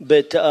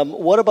 But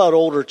what about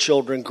older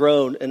children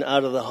grown and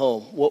out of the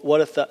home? What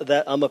if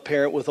that I'm a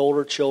parent with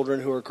older children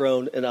who are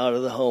grown and out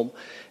of the home?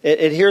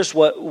 And here's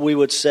what we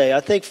would say. I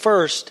think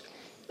first,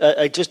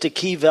 just a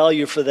key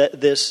value for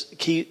this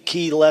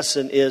key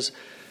lesson is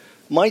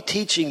my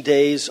teaching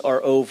days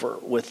are over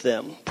with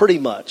them. Pretty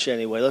much,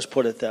 anyway. Let's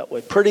put it that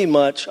way. Pretty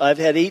much. I've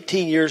had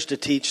 18 years to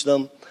teach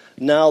them.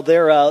 Now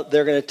they're out.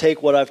 They're going to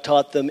take what I've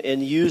taught them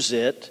and use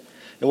it.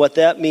 And what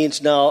that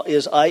means now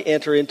is I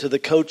enter into the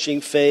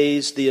coaching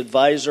phase, the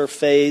advisor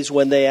phase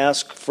when they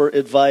ask for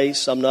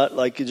advice. I'm not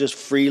like just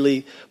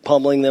freely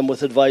pummeling them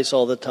with advice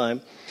all the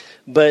time.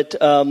 But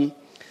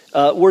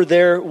we're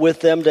there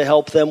with them to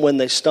help them when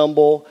they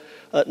stumble,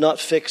 not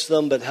fix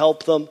them, but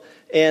help them.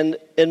 And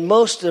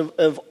most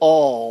of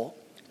all,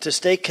 to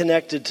stay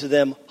connected to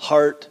them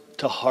heart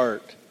to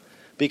heart.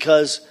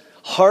 Because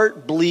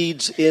heart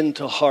bleeds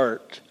into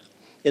heart.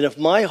 And if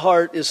my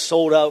heart is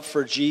sold out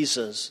for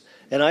Jesus,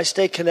 and I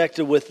stay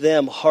connected with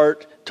them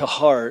heart to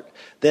heart,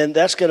 then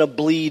that's going to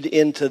bleed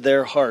into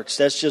their hearts.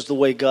 That's just the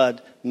way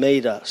God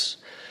made us.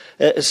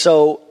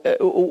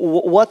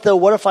 What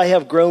if I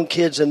have grown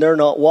kids and they're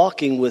not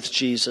walking with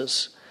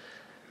Jesus?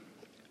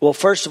 Well,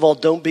 first of all,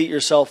 don't beat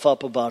yourself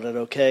up about it,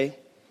 okay?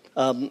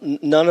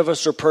 None of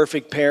us are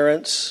perfect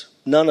parents.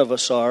 None of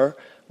us are.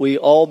 We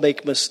all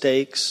make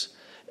mistakes.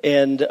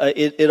 And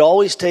it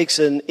always takes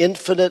an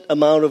infinite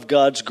amount of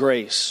God's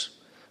grace.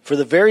 For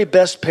the very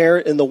best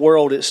parent in the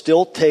world, it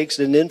still takes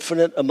an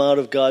infinite amount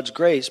of God's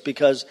grace,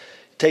 because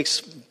it takes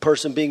a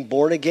person being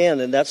born again,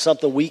 and that's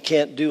something we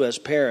can't do as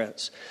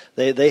parents.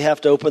 They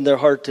have to open their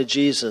heart to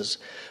Jesus.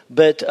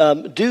 But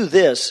do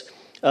this.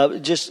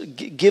 Just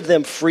give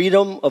them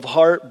freedom of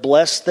heart.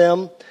 Bless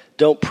them.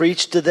 Don't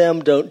preach to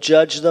them. Don't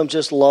judge them.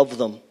 Just love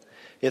them.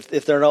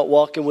 If they're not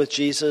walking with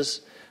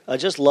Jesus,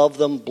 just love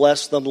them.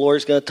 Bless them.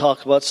 Lori's going to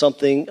talk about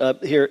something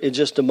here in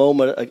just a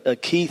moment, a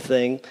key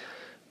thing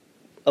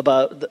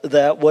about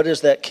that. What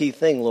is that key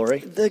thing, Lori?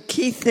 The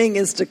key thing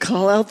is to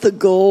call out the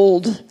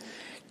gold.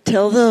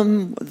 Tell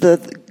them the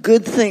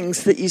good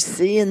things that you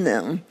see in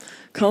them.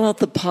 Call out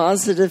the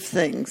positive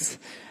things.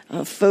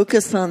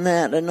 Focus on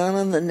that and not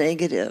on the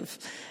negative.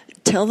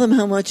 Tell them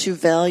how much you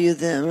value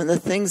them and the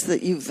things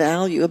that you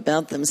value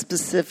about them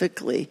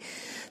specifically.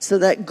 So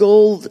that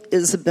gold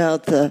is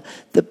about the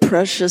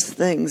precious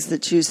things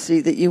that you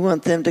see that you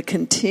want them to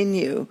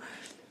continue,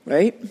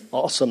 right?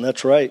 Awesome,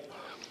 that's right.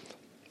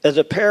 As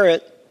a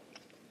parent,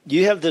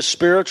 you have this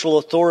spiritual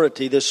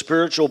authority, this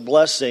spiritual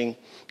blessing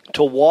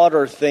to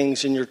water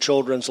things in your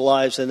children's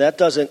lives, and that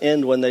doesn't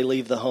end when they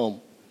leave the home.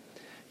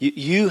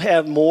 You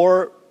have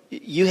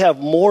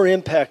more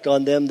impact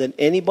on them than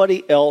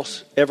anybody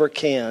else ever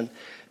can.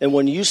 And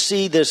when you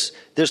see this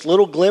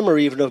little glimmer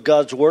even of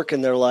God's work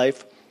in their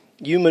life,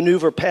 you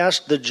maneuver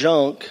past the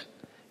junk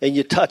and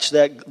you touch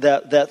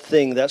that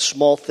thing, that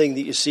small thing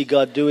that you see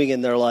God doing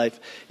in their life,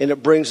 and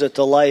it brings it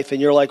to life,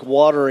 and you're like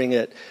watering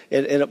it,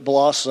 and it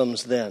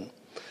blossoms then.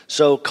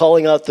 So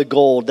calling out the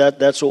gold,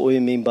 that's what we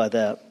mean by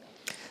that.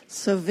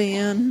 So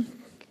Van,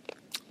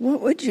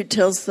 what would you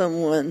tell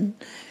someone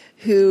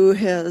who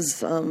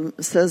has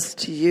says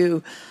to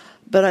you,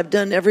 but I've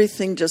done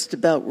everything just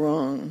about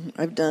wrong.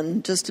 I've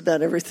done just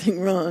about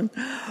everything wrong,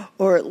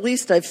 or at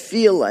least I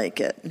feel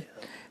like it.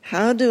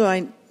 How do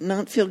I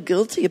not feel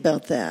guilty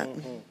about that?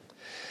 Mm-hmm.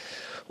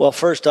 Well,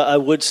 first, I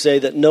would say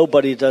that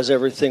nobody does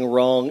everything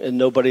wrong and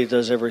nobody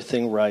does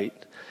everything right.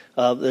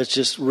 That's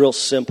just real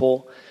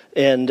simple.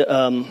 And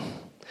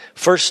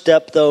first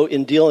step, though,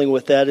 in dealing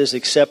with that is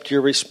accept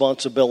your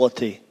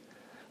responsibility.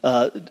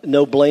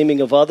 No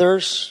blaming of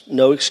others,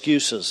 no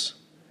excuses.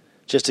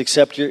 Just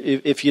accept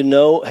if you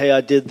know, hey,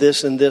 I did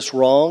this and this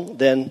wrong,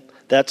 then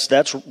that's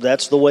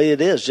the way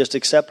it is. Just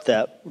accept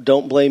that.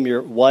 Don't blame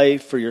your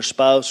wife or your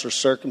spouse or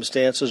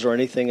circumstances or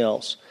anything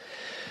else.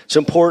 It's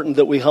important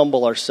that we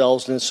humble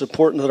ourselves, and it's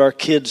important that our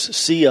kids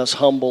see us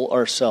humble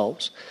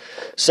ourselves.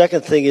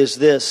 Second thing is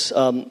this,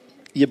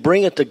 you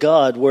bring it to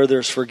God where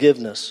there's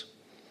forgiveness.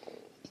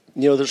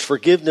 There's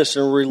forgiveness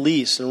and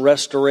release and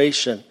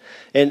restoration.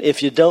 And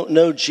if you don't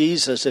know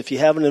Jesus, if you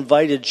haven't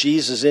invited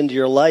Jesus into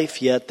your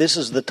life yet, this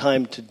is the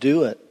time to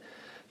do it.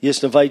 You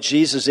just invite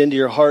Jesus into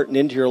your heart and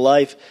into your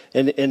life,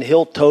 and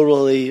he'll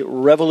totally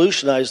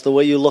revolutionize the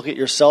way you look at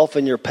yourself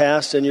and your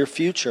past and your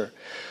future.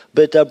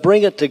 But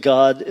bring it to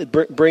God.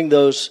 Bring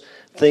those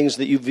things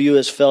that you view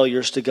as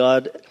failures to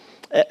God.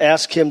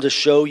 Ask him to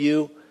show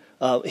you.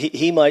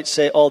 He might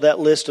say, that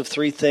list of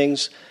 3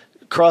 things,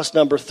 cross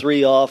number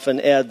 3 off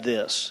and add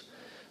this.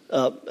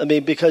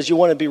 Because you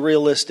want to be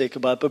realistic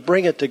about it, but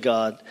bring it to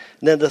God.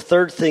 And then the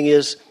third thing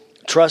is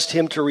trust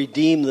him to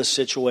redeem the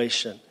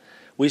situation.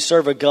 We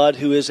serve a God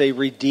who is a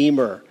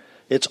redeemer.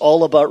 It's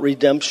all about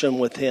redemption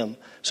with him.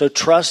 So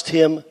trust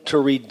him to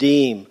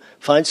redeem.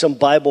 Find some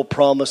Bible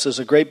promises.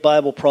 A great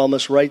Bible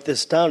promise, write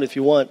this down if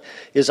you want,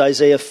 is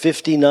Isaiah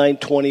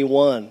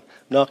 59:21. I'm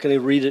not going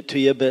to read it to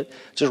you, but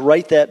just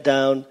write that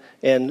down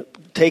and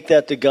take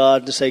that to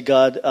God and say,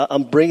 God,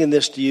 I'm bringing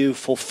this to you.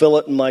 Fulfill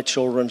it in my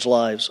children's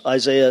lives.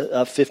 Isaiah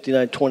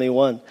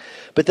 59:21.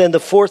 But then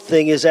the fourth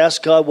thing is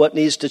ask God what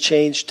needs to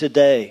change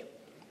today.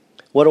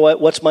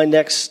 What's my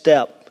next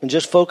step? And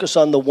just focus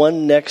on the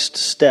one next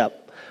step.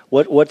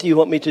 What do you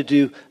want me to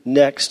do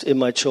next in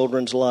my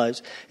children's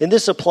lives? And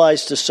this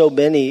applies to so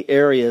many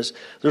areas.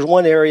 There's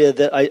one area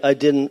that I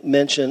didn't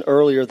mention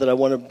earlier that I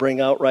want to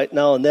bring out right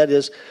now, and that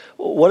is,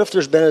 what if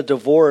there's been a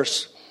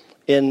divorce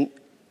and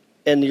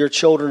your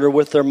children are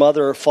with their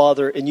mother or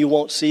father and you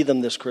won't see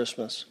them this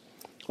Christmas?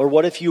 Or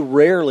what if you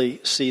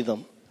rarely see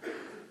them?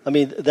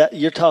 That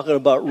you're talking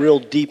about real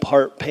deep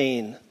heart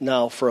pain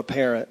now for a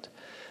parent.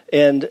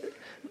 And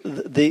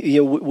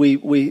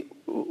we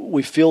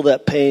feel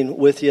that pain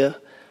with you.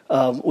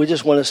 We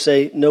just want to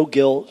say no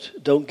guilt.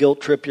 Don't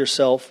guilt trip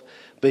yourself.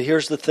 But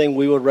here's the thing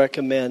we would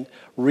recommend.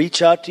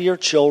 Reach out to your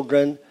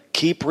children.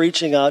 Keep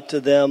reaching out to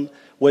them.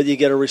 Whether you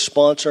get a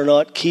response or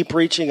not, keep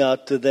reaching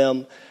out to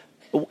them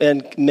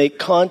and make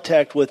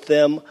contact with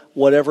them,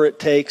 whatever it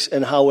takes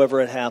and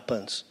however it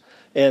happens.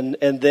 And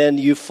then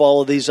you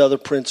follow these other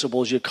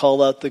principles. You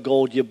call out the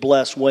gold. You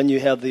bless when you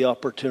have the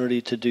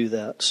opportunity to do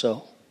that.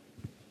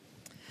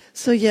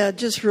 So yeah,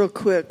 just real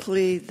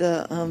quickly,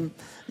 the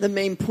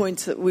main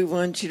points that we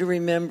want you to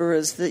remember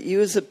is that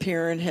you as a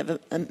parent have an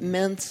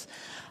immense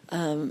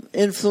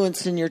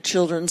influence in your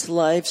children's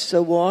life.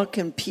 So walk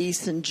in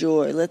peace and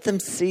joy. Let them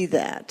see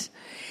that.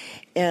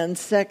 And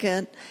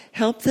second,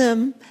 help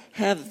them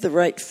have the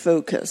right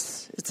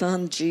focus. It's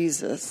on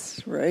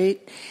Jesus,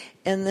 right?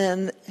 And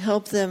then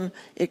help them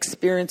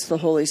experience the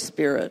Holy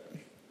Spirit.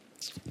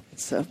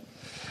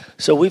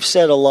 So we've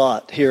said a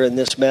lot here in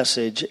this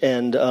message,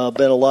 and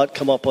been a lot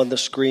come up on the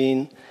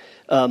screen.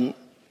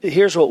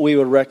 Here's what we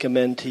would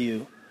recommend to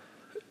you.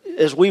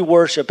 As we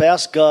worship,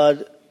 ask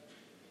God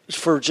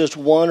for just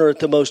one or at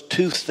the most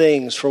two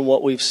things from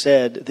what we've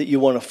said that you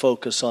want to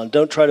focus on.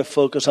 Don't try to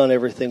focus on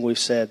everything we've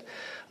said.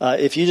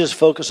 If you just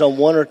focus on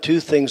one or two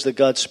things that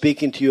God's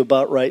speaking to you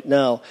about right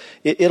now,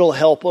 it'll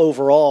help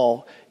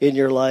overall in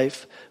your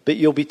life, but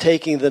you'll be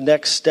taking the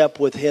next step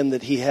with Him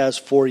that He has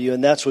for you,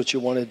 and that's what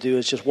you want to do,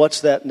 is just what's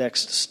that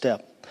next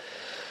step.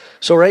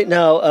 So right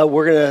now,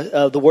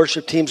 the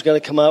worship team's going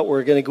to come out.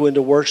 We're going to go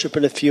into worship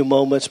in a few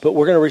moments, but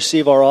we're going to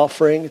receive our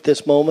offering at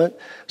this moment.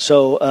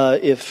 So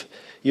if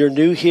you're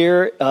new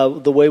here,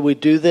 the way we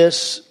do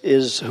this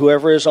is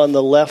whoever is on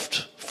the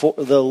left,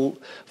 the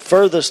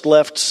furthest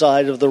left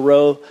side of the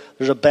row,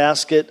 there's a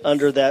basket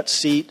under that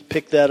seat.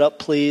 Pick that up,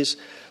 please.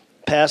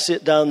 Pass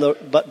it down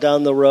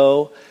the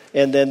row,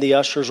 and then the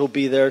ushers will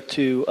be there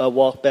to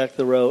walk back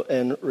the row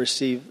and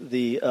receive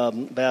the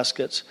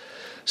baskets.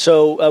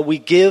 So we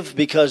give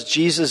because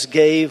Jesus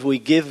gave. We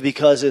give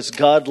because it's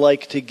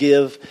God-like to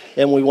give,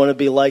 and we want to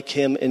be like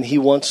Him, and He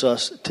wants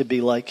us to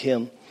be like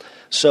Him.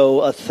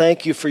 So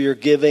thank you for your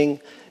giving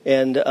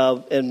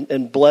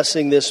and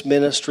blessing this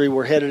ministry.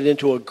 We're headed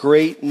into a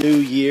great new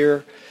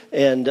year,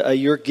 and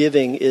your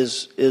giving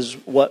is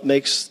what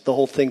makes the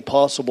whole thing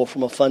possible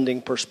from a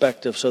funding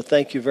perspective. So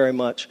thank you very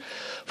much.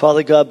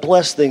 Father God,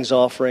 bless these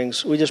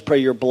offerings. We just pray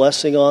your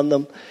blessing on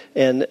them.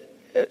 And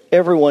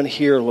everyone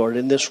here, Lord,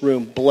 in this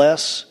room,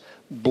 bless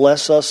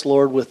us,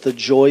 Lord, with the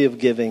joy of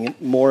giving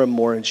more and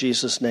more in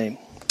Jesus' name.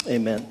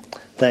 Amen.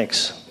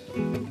 Thanks.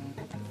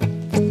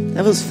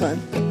 That was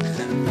fun.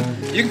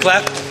 You can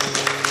clap.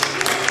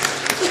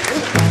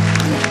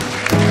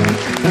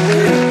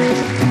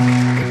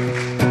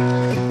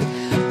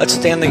 Let's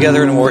stand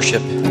together and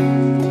worship.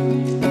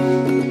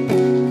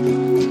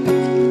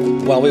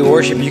 While we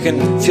worship, you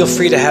can feel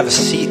free to have a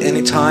seat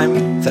anytime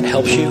if that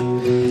helps you.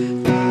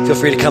 Feel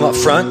free to come up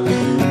front.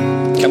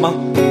 Come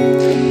on.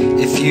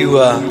 If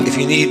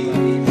you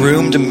need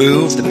room to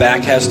move, the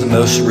back has the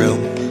most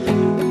room.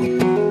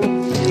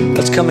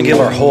 Let's come and give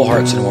our whole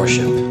hearts in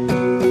worship.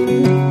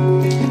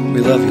 We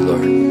love you,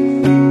 Lord.